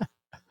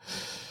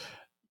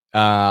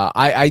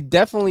 I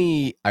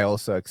definitely I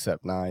also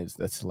accept knives.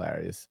 That's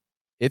hilarious.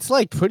 It's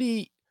like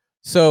pretty.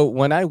 So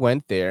when I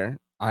went there,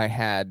 I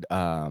had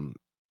I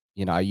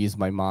used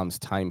my mom's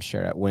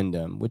timeshare at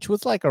Wyndham, which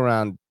was like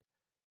around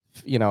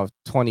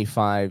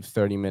 25,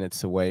 30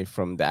 minutes away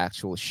from the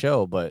actual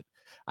show, but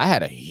I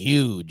had a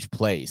huge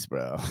place,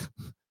 bro.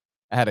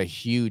 I had a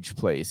huge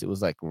place. It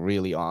was like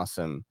really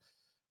awesome.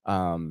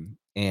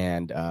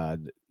 And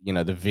the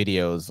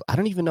videos, I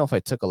don't even know if I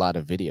took a lot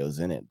of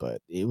videos in it,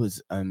 but it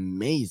was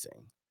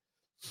amazing.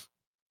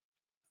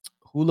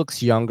 Who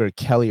looks younger,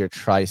 Kelly or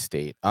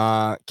Tri-State?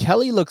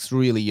 Kelly looks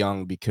really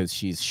young because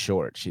she's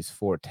short. She's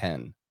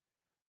 4'10",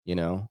 you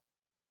know.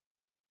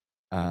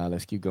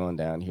 Let's keep going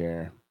down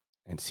here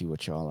and see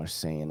what y'all are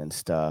saying and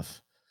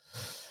stuff.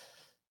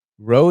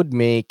 Rode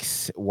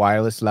makes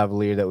wireless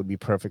lavalier that would be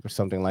perfect for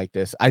something like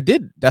this.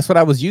 That's what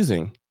I was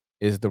using,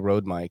 is the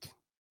Rode mic.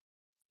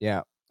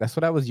 Yeah, that's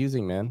what I was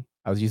using, man.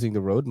 I was using the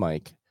Rode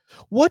mic.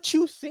 What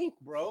you think,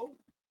 bro?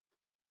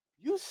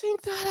 You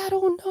think that I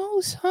don't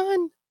know,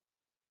 son?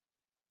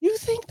 You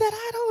think that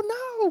I don't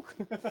know?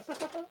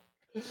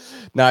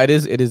 No, it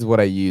is what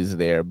I use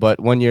there. But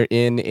when you're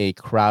in a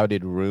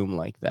crowded room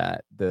like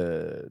that,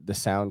 the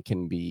sound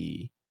can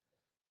be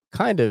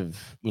kind of,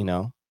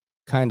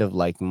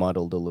 like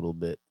muddled a little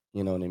bit.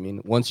 You know what I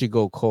mean? Once you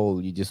go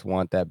cold, you just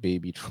want that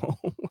baby troll.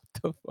 What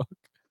the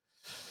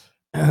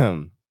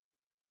fuck?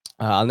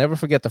 I'll never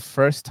forget the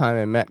first time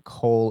I met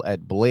Cole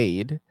at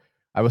Blade.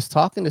 I was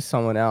talking to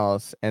someone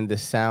else, and the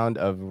sound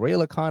of Ray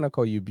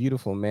Laconico, you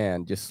beautiful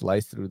man, just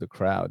sliced through the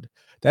crowd.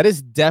 That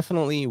is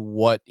definitely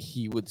what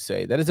he would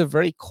say. That is a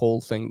very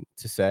Cole thing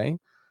to say.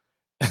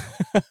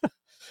 But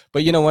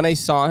when I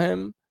saw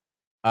him,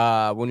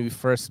 when we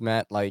first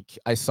met, like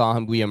I saw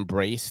him, we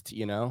embraced.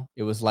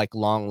 It was like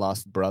long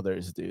lost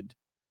brothers, dude.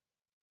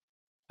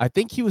 I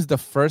think he was the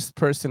first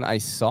person I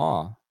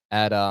saw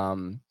at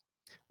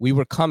we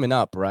were coming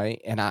up,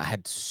 right? And I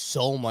had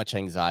so much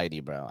anxiety,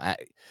 bro.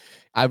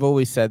 I've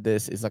always said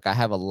this, is like I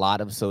have a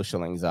lot of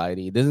social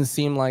anxiety. It doesn't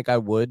seem like I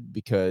would,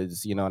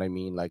 because you know what I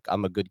mean? Like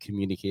I'm a good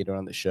communicator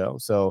on the show.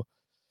 So,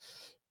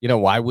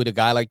 why would a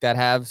guy like that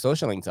have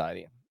social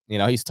anxiety?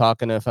 He's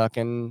talking to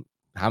fucking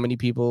how many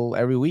people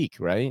every week,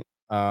 right?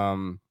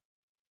 But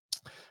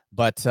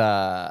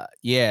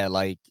yeah,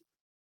 like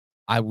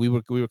we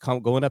were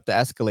going up the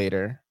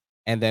escalator,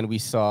 and then we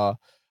saw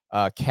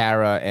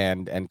Kara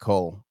and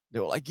Cole. They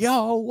were like,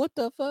 "Yo, what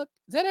the fuck?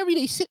 Is that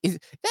everyday shit? Is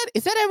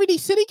that everyday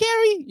city,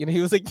 Gary?" He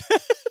was like,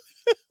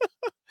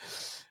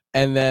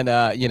 and then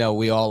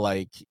we all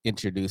like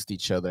introduced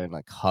each other and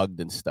like hugged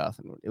and stuff,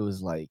 and it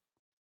was like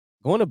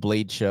going to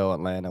Blade Show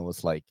Atlanta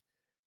was like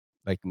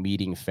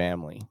meeting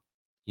family.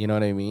 You know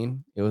what I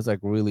mean? It was like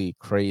really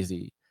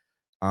crazy.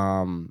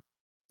 Um,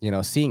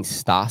 seeing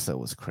Stasa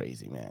was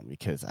crazy, man,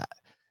 because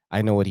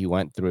I know what he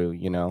went through,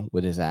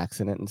 with his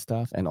accident and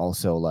stuff. And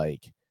also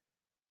like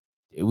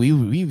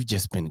we've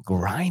just been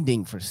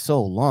grinding for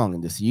so long in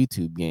this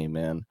YouTube game,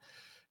 man.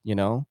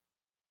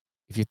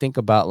 If you think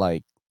about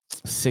like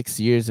 6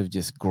 years of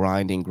just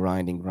grinding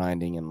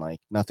and like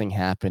nothing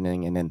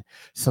happening, and then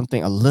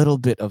a little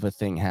bit of a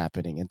thing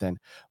happening, and then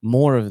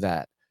more of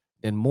that,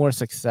 then more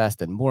success,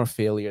 then more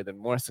failure, then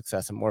more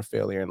success and more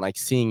failure. And like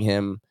seeing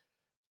him,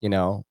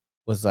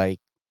 was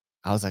like,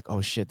 I was like, oh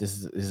shit,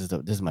 this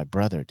is my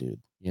brother, dude.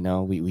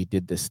 We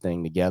did this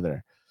thing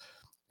together.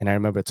 And I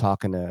remember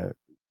talking to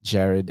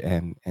Jared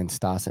and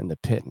Stas in the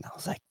pit, and I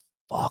was like,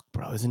 fuck,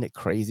 bro. Isn't it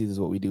crazy? This is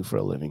what we do for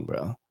a living,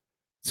 bro.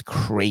 It's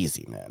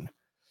crazy, man.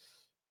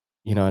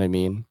 You know what I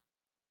mean?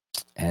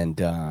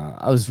 And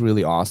I was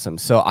really awesome.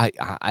 So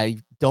I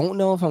don't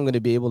know if I'm going to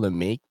be able to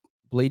make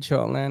Blade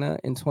Show Atlanta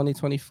in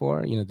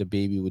 2024. You know, the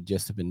baby would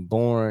just have been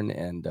born,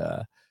 and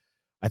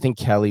I think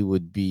Kelly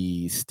would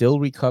be still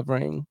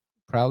recovering,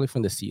 probably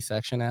from the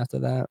C-section after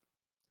that,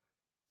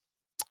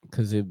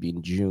 because it'd be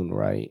in June,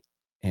 right?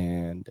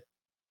 And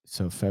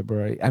so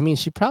February. I mean,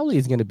 she probably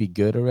is going to be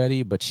good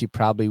already, but she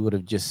probably would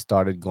have just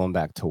started going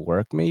back to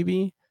work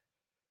maybe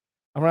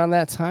around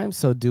that time.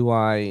 So do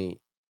I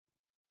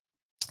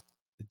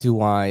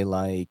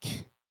like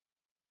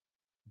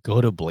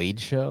go to Blade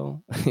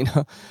Show? You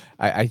know,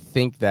 I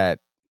think that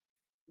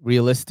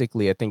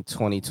realistically, I think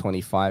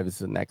 2025 is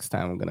the next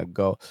time I'm gonna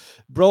go.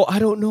 Bro, I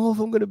don't know if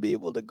I'm gonna be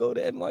able to go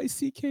to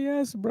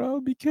NYCKS, bro,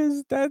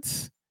 because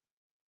that's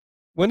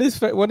when is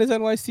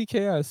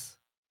NYCKS?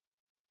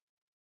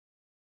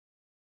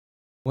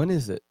 When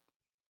is it?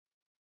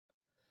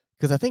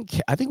 Because I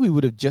think we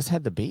would have just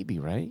had the baby,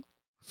 right?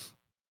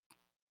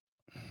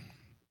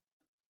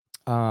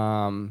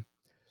 Um,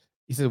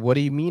 he said, "What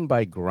do you mean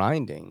by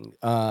grinding?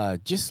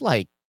 Just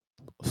like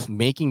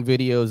making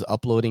videos,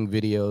 uploading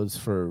videos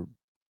for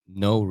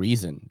no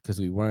reason because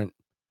we weren't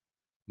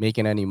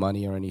making any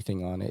money or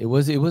anything on it. It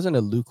wasn't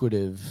a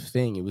lucrative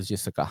thing. It was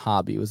just like a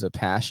hobby. It was a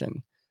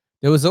passion.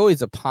 There was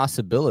always a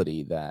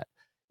possibility that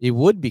it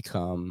would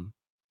become,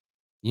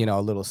 you know,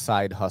 a little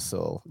side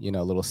hustle, you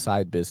know, a little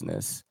side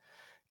business.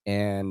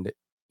 And,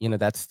 you know,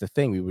 that's the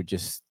thing. We were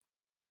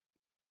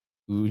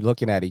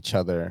looking at each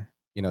other,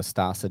 you know,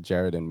 Stasa,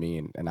 Jared, and me,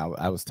 and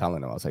I was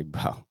telling him, I was like,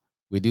 bro,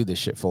 we do this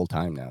shit full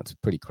time now. It's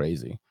pretty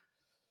crazy.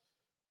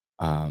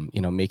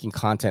 You know, making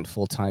content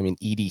full time in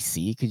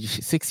EDC,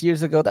 because 6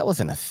 years ago that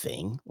wasn't a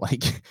thing.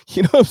 Like,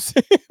 you know what I'm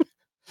saying?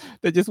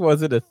 That just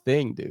wasn't a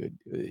thing, dude.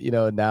 You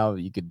know, now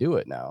you could do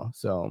it now.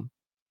 So,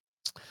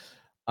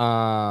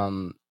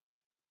 um,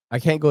 I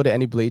can't go to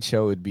any Blade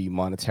show. It'd be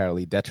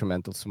monetarily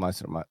detrimental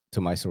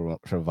to my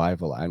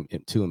survival. I'm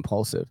too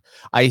impulsive.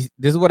 This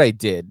is what I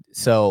did.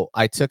 So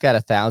I took out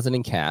 1,000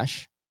 in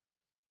cash,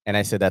 and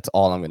I said that's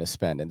all I'm going to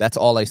spend, and that's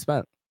all I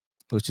spent,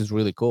 which is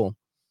really cool.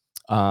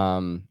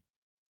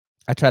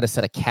 I try to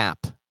set a cap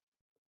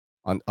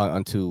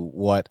onto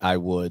what I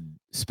would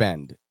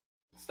spend.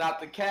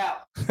 Stop the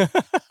cap.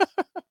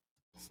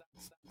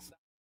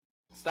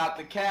 Stop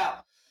the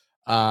cap.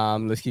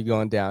 Let's keep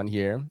going down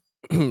here.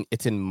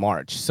 It's in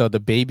March, so the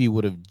baby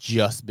would have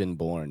just been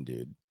born,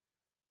 dude.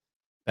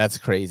 That's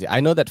crazy.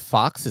 I know that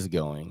Fox is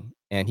going,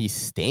 and he's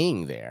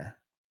staying there.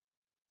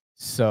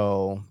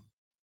 So,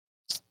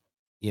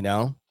 you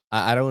know,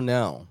 I don't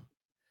know.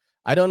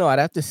 I don't know. I'd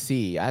have to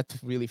see. I have to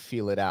really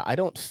feel it out. I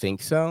don't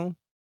think so.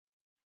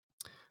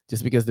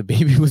 Just because the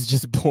baby was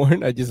just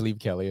born, I just leave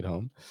Kelly at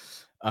home.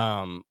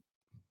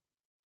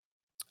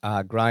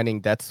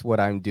 Grinding, that's what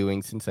I'm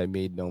doing since I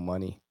made no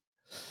money.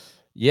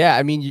 Yeah,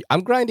 I mean,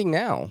 I'm grinding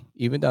now,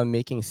 even though I'm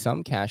making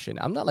some cash in.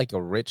 I'm not like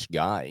a rich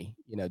guy,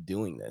 you know,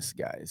 doing this,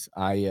 guys.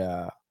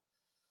 You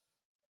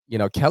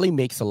know, Kelly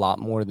makes a lot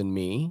more than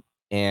me,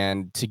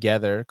 and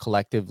together,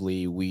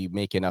 collectively, we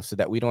make enough so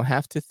that we don't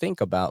have to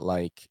think about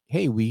like,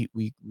 hey, we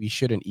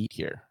shouldn't eat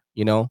here.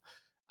 You know,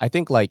 I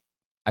think like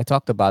I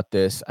talked about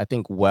this. I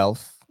think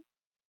wealth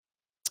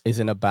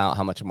isn't about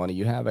how much money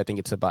you have. I think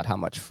it's about how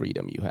much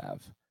freedom you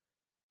have,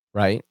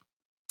 right?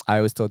 I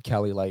always told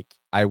Kelly, like,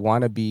 I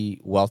want to be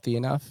wealthy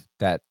enough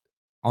that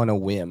on a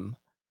whim,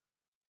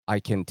 I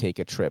can take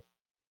a trip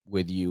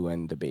with you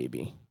and the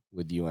baby,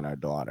 with you and our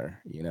daughter,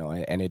 you know,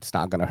 and it's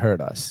not going to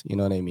hurt us. You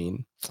know what I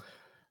mean?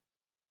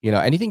 You know,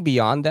 anything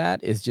beyond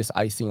that is just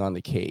icing on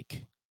the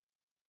cake.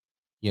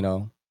 You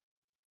know,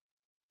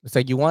 it's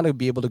like you want to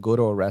be able to go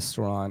to a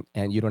restaurant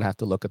and you don't have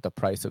to look at the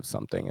price of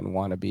something and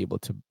want to be able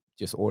to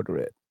just order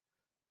it.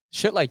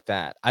 Shit like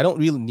that. I don't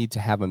really need to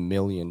have $1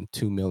 million,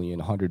 $2 million,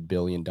 $100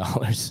 billion.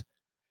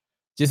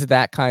 Just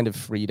that kind of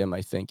freedom,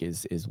 I think,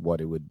 is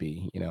what it would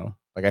be. You know,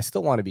 like I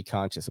still want to be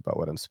conscious about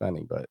what I'm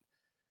spending, but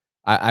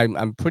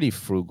I'm pretty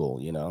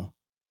frugal. You know,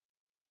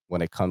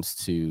 when it comes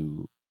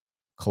to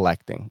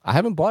collecting, I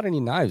haven't bought any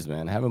knives,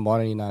 man. I haven't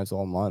bought any knives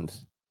all month.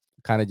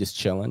 Kind of just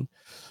chilling.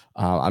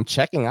 I'm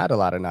checking out a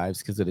lot of knives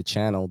because of the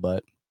channel,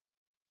 but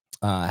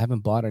I haven't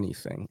bought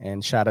anything.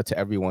 And shout out to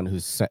everyone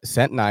who's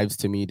sent knives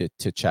to me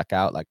to check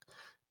out, like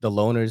the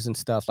loaners and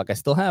stuff. Like I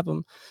still have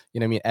them. You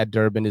know what I mean? Ed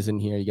Durbin is in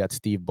here. You got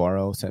Steve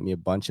Borrow sent me a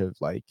bunch of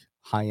like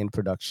high-end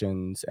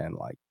productions and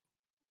like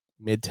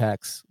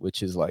mid-techs,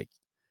 which is like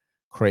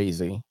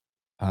crazy.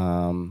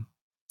 And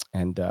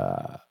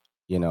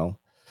you know,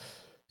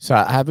 so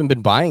I haven't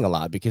been buying a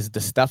lot because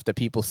the stuff that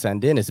people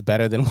send in is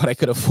better than what I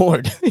could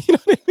afford. You know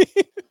what I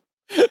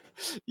mean?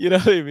 You know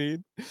what I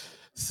mean?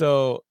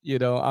 So, you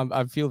know,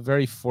 I feel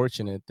very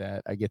fortunate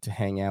that I get to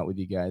hang out with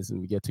you guys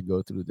and we get to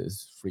go through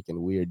this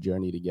freaking weird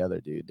journey together,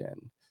 dude.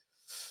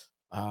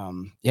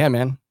 And yeah,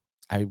 man,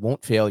 I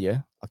won't fail you.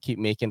 I'll keep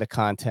making the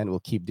content. We'll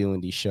keep doing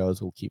these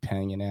shows. We'll keep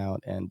hanging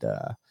out. And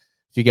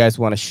if you guys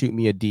want to shoot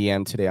me a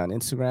DM today on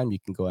Instagram, you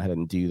can go ahead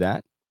and do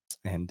that.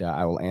 And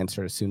I will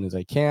answer as soon as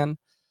I can.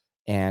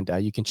 And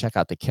you can check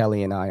out the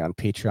Kelly and I on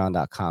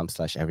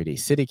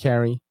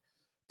patreon.com/everydaycitycarry.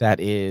 That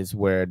is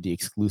where the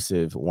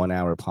exclusive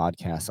 1-hour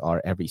podcasts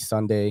are every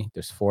Sunday.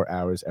 There's 4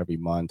 hours every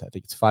month. I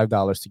think it's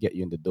 $5 to get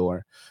you in the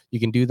door. You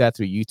can do that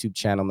through YouTube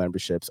channel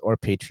memberships or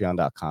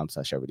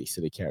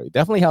patreon.com/everydaycitycarry.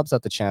 Definitely helps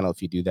out the channel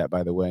if you do that,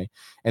 by the way.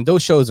 And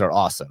those shows are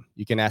awesome.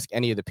 You can ask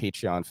any of the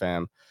Patreon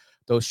fam.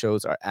 Those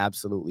shows are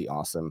absolutely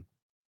awesome.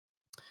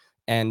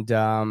 And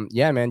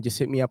yeah, man, just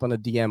hit me up on a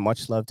DM.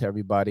 Much love to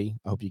everybody.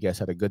 I hope you guys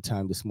had a good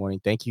time this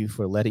morning. Thank you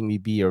for letting me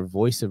be your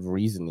voice of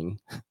reason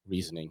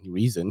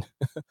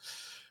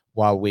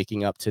while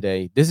waking up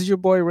today. This is your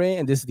boy Ray,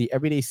 and this is the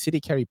Everyday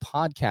City Carry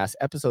podcast,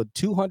 episode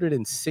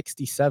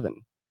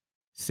 267.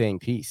 Saying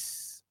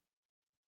peace.